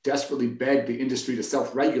desperately begged the industry to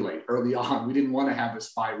self-regulate early on. We didn't want to have this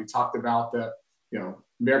fight. We talked about the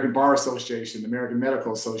American Bar Association, the American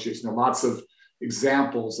Medical Association, lots of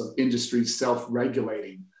examples of industry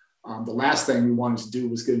self-regulating. The last thing we wanted to do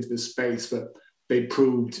was get into this space, but they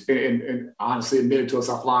proved and honestly admitted to us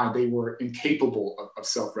offline, they were incapable of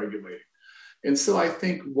self-regulating. And so I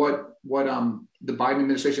think what the Biden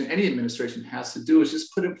administration, any administration has to do is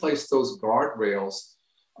just put in place those guardrails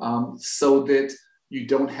so that you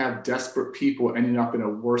don't have desperate people ending up in a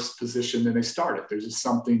worse position than they started. There's just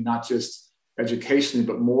something not just educationally,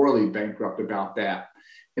 but morally bankrupt about that.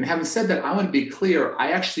 And having said that, I want to be clear,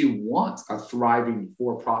 I actually want a thriving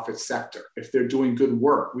for-profit sector if they're doing good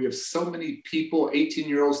work. We have so many people,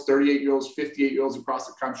 18-year-olds, 38-year-olds, 58-year-olds across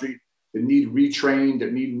the country that need retrained,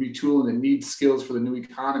 that need retooling, that need skills for the new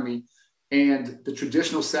economy. And the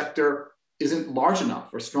traditional sector isn't large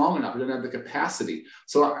enough or strong enough. It doesn't have the capacity.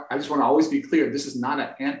 So I just want to always be clear, this is not an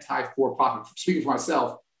anti-for-profit, speaking for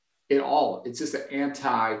myself, at all. It's just an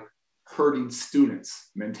anti-hurting students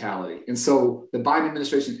mentality. And so the Biden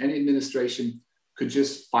administration, any administration could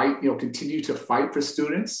just fight, continue to fight for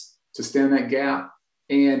students, to stand that gap.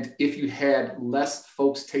 And if you had less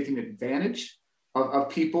folks taking advantage of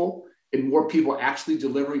people and more people actually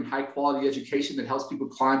delivering high quality education that helps people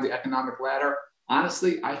climb the economic ladder,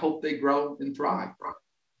 honestly, I hope they grow and thrive.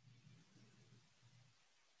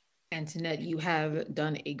 Antoinette, you have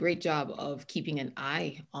done a great job of keeping an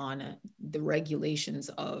eye on the regulations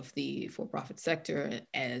of the for-profit sector,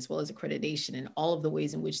 as well as accreditation and all of the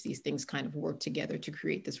ways in which these things kind of work together to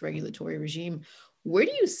create this regulatory regime. Where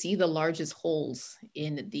do you see the largest holes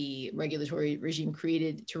in the regulatory regime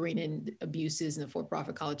created to rein in abuses in the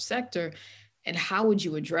for-profit college sector, and how would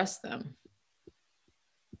you address them?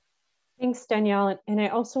 Thanks, Danielle. And I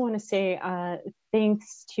also want to say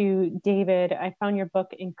thanks to David. I found your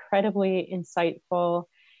book incredibly insightful.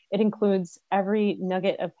 It includes every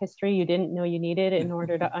nugget of history you didn't know you needed in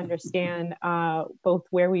order to understand both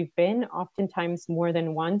where we've been, oftentimes more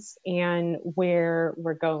than once, and where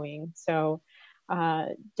we're going. So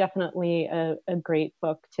definitely a great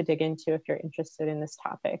book to dig into if you're interested in this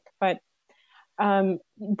topic. But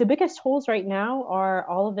the biggest holes right now are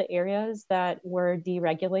all of the areas that were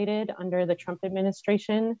deregulated under the Trump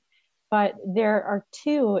administration. But there are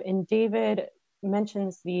two, and David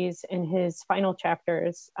mentions these in his final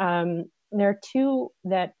chapters. There are two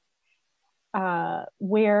that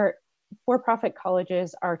where for-profit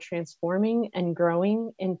colleges are transforming and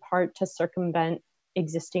growing in part to circumvent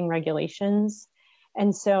existing regulations.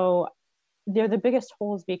 And so they're the biggest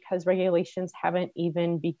holes because regulations haven't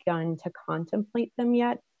even begun to contemplate them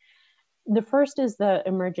yet. The first is the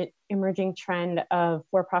emerging trend of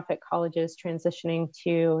for-profit colleges transitioning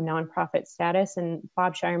to nonprofit status. And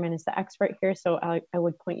Bob Shireman is the expert here, so I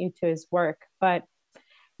would point you to his work. But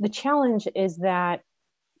the challenge is that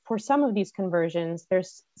for some of these conversions,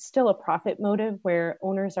 there's still a profit motive where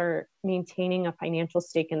owners are maintaining a financial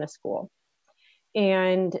stake in the school.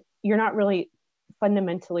 And you're not really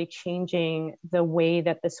fundamentally changing the way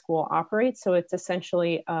that the school operates. So it's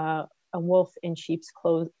essentially a wolf in sheep's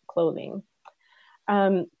clothing.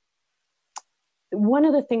 One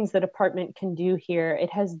of the things the department can do here,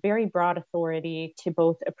 it has very broad authority to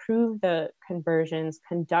both approve the conversions,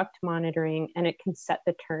 conduct monitoring, and it can set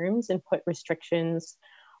the terms and put restrictions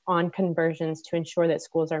on conversions to ensure that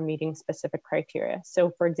schools are meeting specific criteria.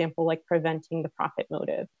 So for example, like preventing the profit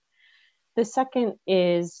motive. The second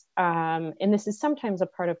is, and this is sometimes a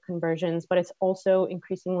part of conversions, but it's also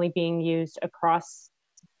increasingly being used across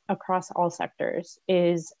all sectors,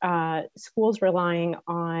 is schools relying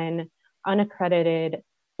on unaccredited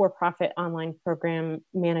for-profit online program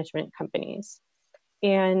management companies.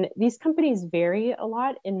 And these companies vary a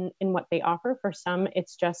lot in what they offer. For some,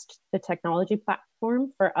 it's just the technology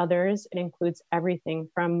platform. For others, it includes everything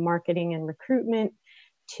from marketing and recruitment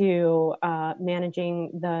to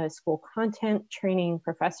managing the school content, training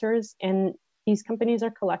professors. And these companies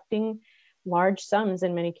are collecting large sums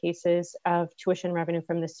in many cases of tuition revenue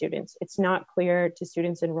from the students. It's not clear to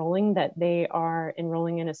students enrolling that they are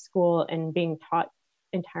enrolling in a school and being taught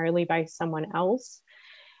entirely by someone else.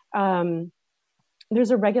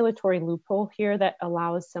 There's a regulatory loophole here that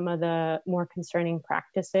allows some of the more concerning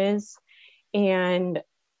practices. And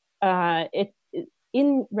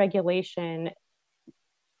in regulation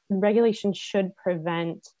should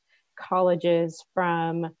prevent colleges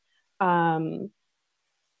from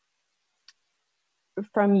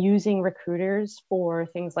using recruiters for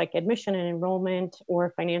things like admission and enrollment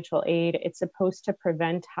or financial aid. It's supposed to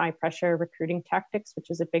prevent high pressure recruiting tactics, which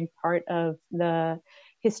is a big part of the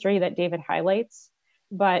history that David highlights.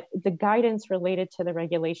 But the guidance related to the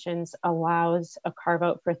regulations allows a carve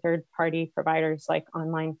out for third-party providers like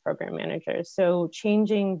online program managers. So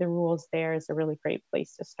changing the rules there is a really great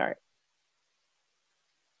place to start.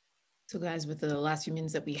 So guys, with the last few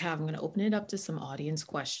minutes that we have, I'm going to open it up to some audience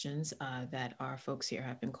questions that our folks here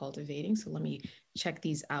have been cultivating. So let me check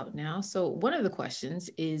these out now. So one of the questions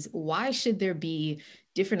is, why should there be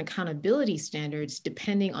different accountability standards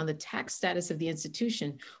depending on the tax status of the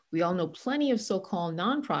institution? We all know plenty of so-called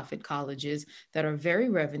nonprofit colleges that are very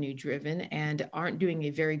revenue driven and aren't doing a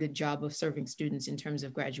very good job of serving students in terms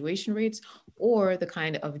of graduation rates or the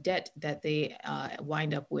kind of debt that they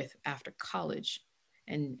wind up with after college.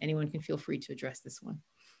 And anyone can feel free to address this one.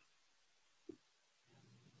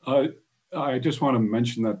 I just want to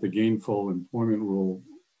mention that the gainful employment rule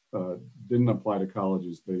didn't apply to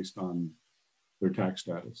colleges based on their tax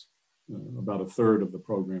status. About a third of the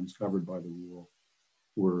programs covered by the rule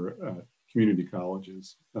were community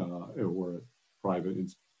colleges or private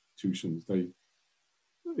institutions.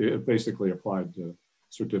 It basically applied to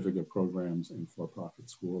certificate programs and for-profit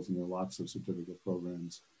schools, and there are lots of certificate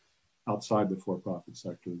programs outside the for-profit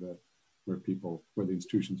sector where the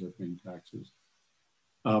institutions are paying taxes.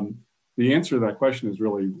 The answer to that question is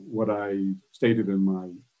really what I stated in my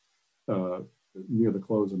near the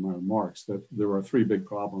close of my remarks, that there are three big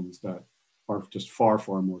problems that are just far,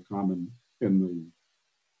 far more common in the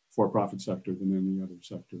for-profit sector than any other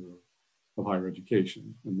sector of higher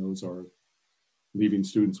education. And those are leaving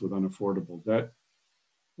students with unaffordable debt,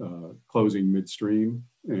 closing midstream,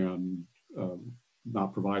 and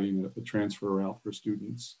not providing a transfer route for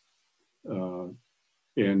students, and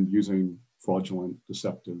using fraudulent,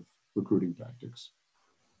 deceptive recruiting tactics.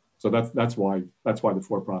 So that's why the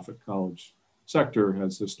for-profit college sector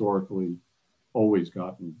has historically always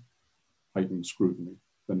gotten heightened scrutiny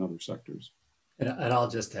than other sectors. And I'll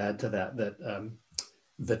just add to that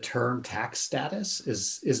the term tax status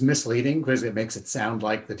is misleading because it makes it sound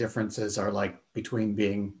like the differences are like between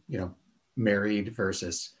being, married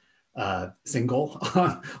versus single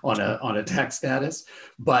on a tax status,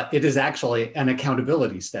 but it is actually an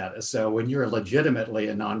accountability status. So when you're legitimately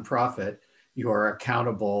a nonprofit, you are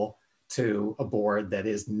accountable to a board that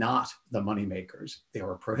is not the moneymakers. They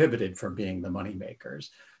were prohibited from being the moneymakers.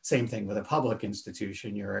 Same thing with a public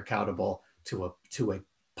institution. You're accountable to a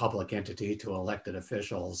public entity, to elected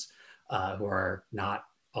officials who are not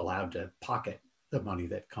allowed to pocket the money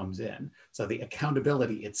that comes in. So the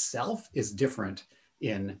accountability itself is different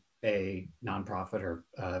in a nonprofit or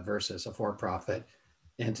versus a for-profit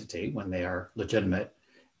entity when they are legitimate.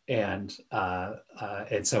 And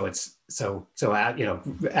so it's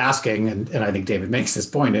asking, and I think David makes this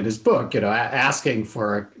point in his book, asking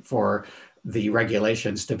for the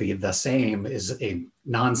regulations to be the same is a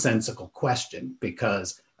nonsensical question,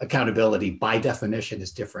 because accountability by definition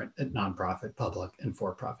is different at nonprofit, public, and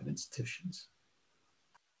for-profit institutions.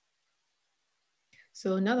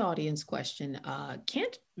 So another audience question,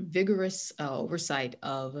 can't vigorous oversight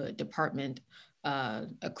of department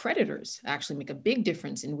accreditors actually make a big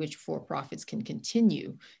difference in which for-profits can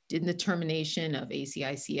continue? Didn't the termination of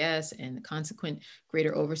ACICS and the consequent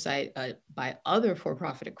greater oversight by other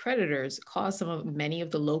for-profit accreditors cause many of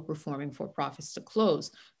the low-performing for-profits to close?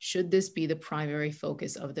 Should this be the primary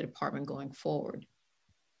focus of the department going forward?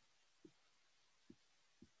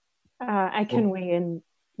 I can weigh in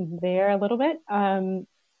there a little bit. I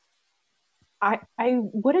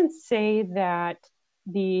wouldn't say that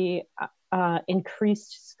the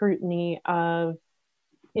increased scrutiny of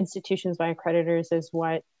institutions by accreditors is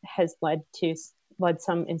what has led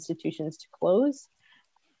some institutions to close.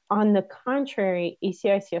 On the contrary,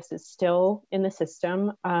 ACICS is still in the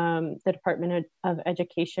system. The Department of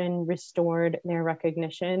Education restored their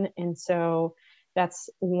recognition, and so that's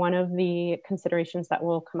one of the considerations that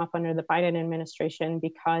will come up under the Biden administration,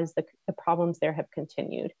 because the problems there have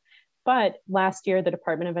continued. But last year, the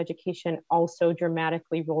Department of Education also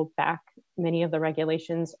dramatically rolled back many of the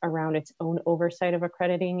regulations around its own oversight of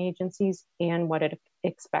accrediting agencies and what it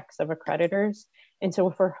expects of accreditors. And so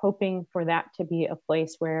if we're hoping for that to be a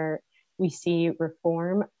place where we see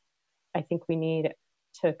reform, I think we need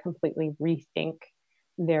to completely rethink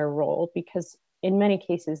their role, because in many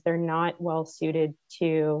cases, they're not well suited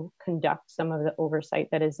to conduct some of the oversight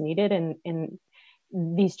that is needed. And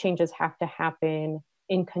these changes have to happen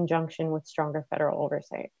in conjunction with stronger federal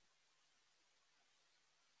oversight.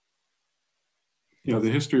 The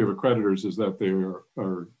history of accreditors is that they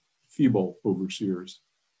are feeble overseers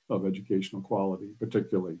of educational quality,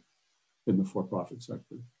 particularly in the for-profit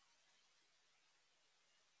sector.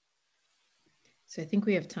 So I think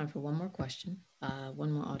we have time for one more question,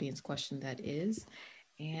 one more audience question that is.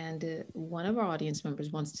 And one of our audience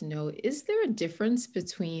members wants to know, is there a difference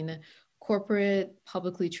between corporate,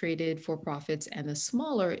 publicly traded for-profits and the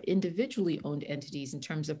smaller individually owned entities in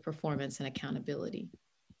terms of performance and accountability?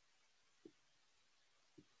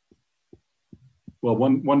 Well,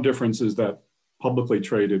 one difference is that publicly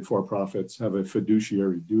traded for-profits have a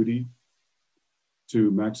fiduciary duty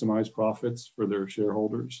to maximize profits for their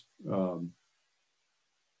shareholders.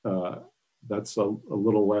 That's a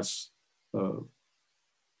little less of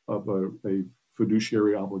a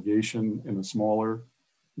fiduciary obligation in a smaller,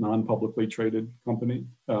 non-publicly traded company.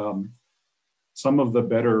 Some of the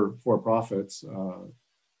better for-profits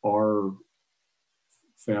are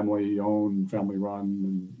family owned, family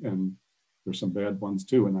run, and there's some bad ones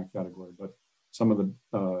too in that category, but some of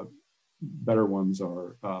the better ones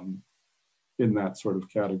are in that sort of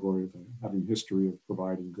category of having history of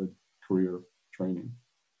providing good career training.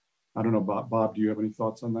 I don't know, Bob, do you have any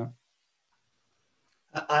thoughts on that?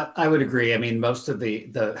 I would agree. I mean, most of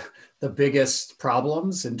the biggest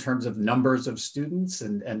problems in terms of numbers of students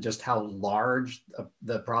and just how large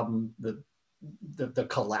the problem, the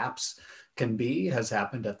collapse can be, has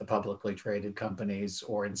happened at the publicly traded companies,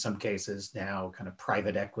 or in some cases now kind of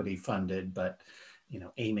private equity funded, but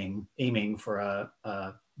aiming for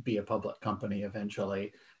be a public company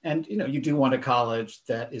eventually. And you do want a college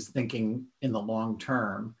that is thinking in the long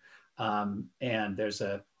term, and there's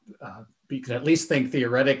you can at least think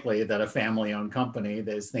theoretically that a family-owned company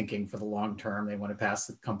that is thinking for the long term, they want to pass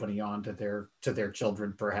the company on to their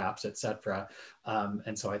children, perhaps, et cetera.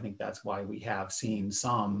 And so I think that's why we have seen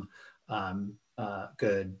some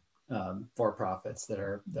good for-profits that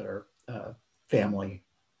are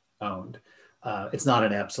family-owned. It's not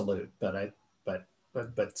an absolute, but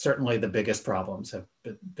certainly the biggest problems have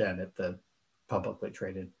been at the publicly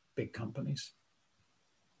traded big companies.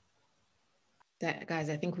 Guys,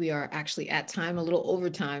 I think we are actually at time, a little over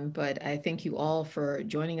time, but I thank you all for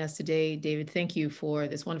joining us today. David, thank you for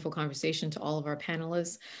this wonderful conversation. To all of our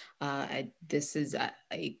panelists. This is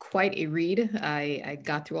quite a read. I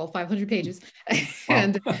got through all 500 pages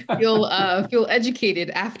and feel educated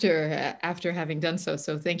after having done so.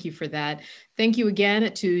 So thank you for that. Thank you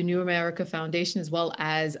again to New America Foundation, as well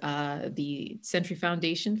as the Century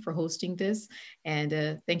Foundation, for hosting this.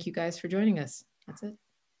 And thank you guys for joining us. That's it.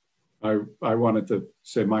 I wanted to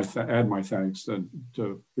say add my thanks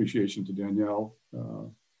to appreciation to Danielle,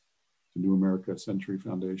 to New America Century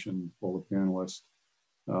Foundation, all the panelists.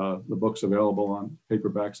 The book's available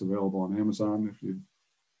paperbacks available on Amazon if you'd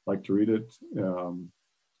like to read it.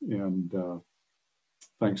 And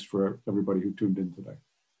thanks for everybody who tuned in today.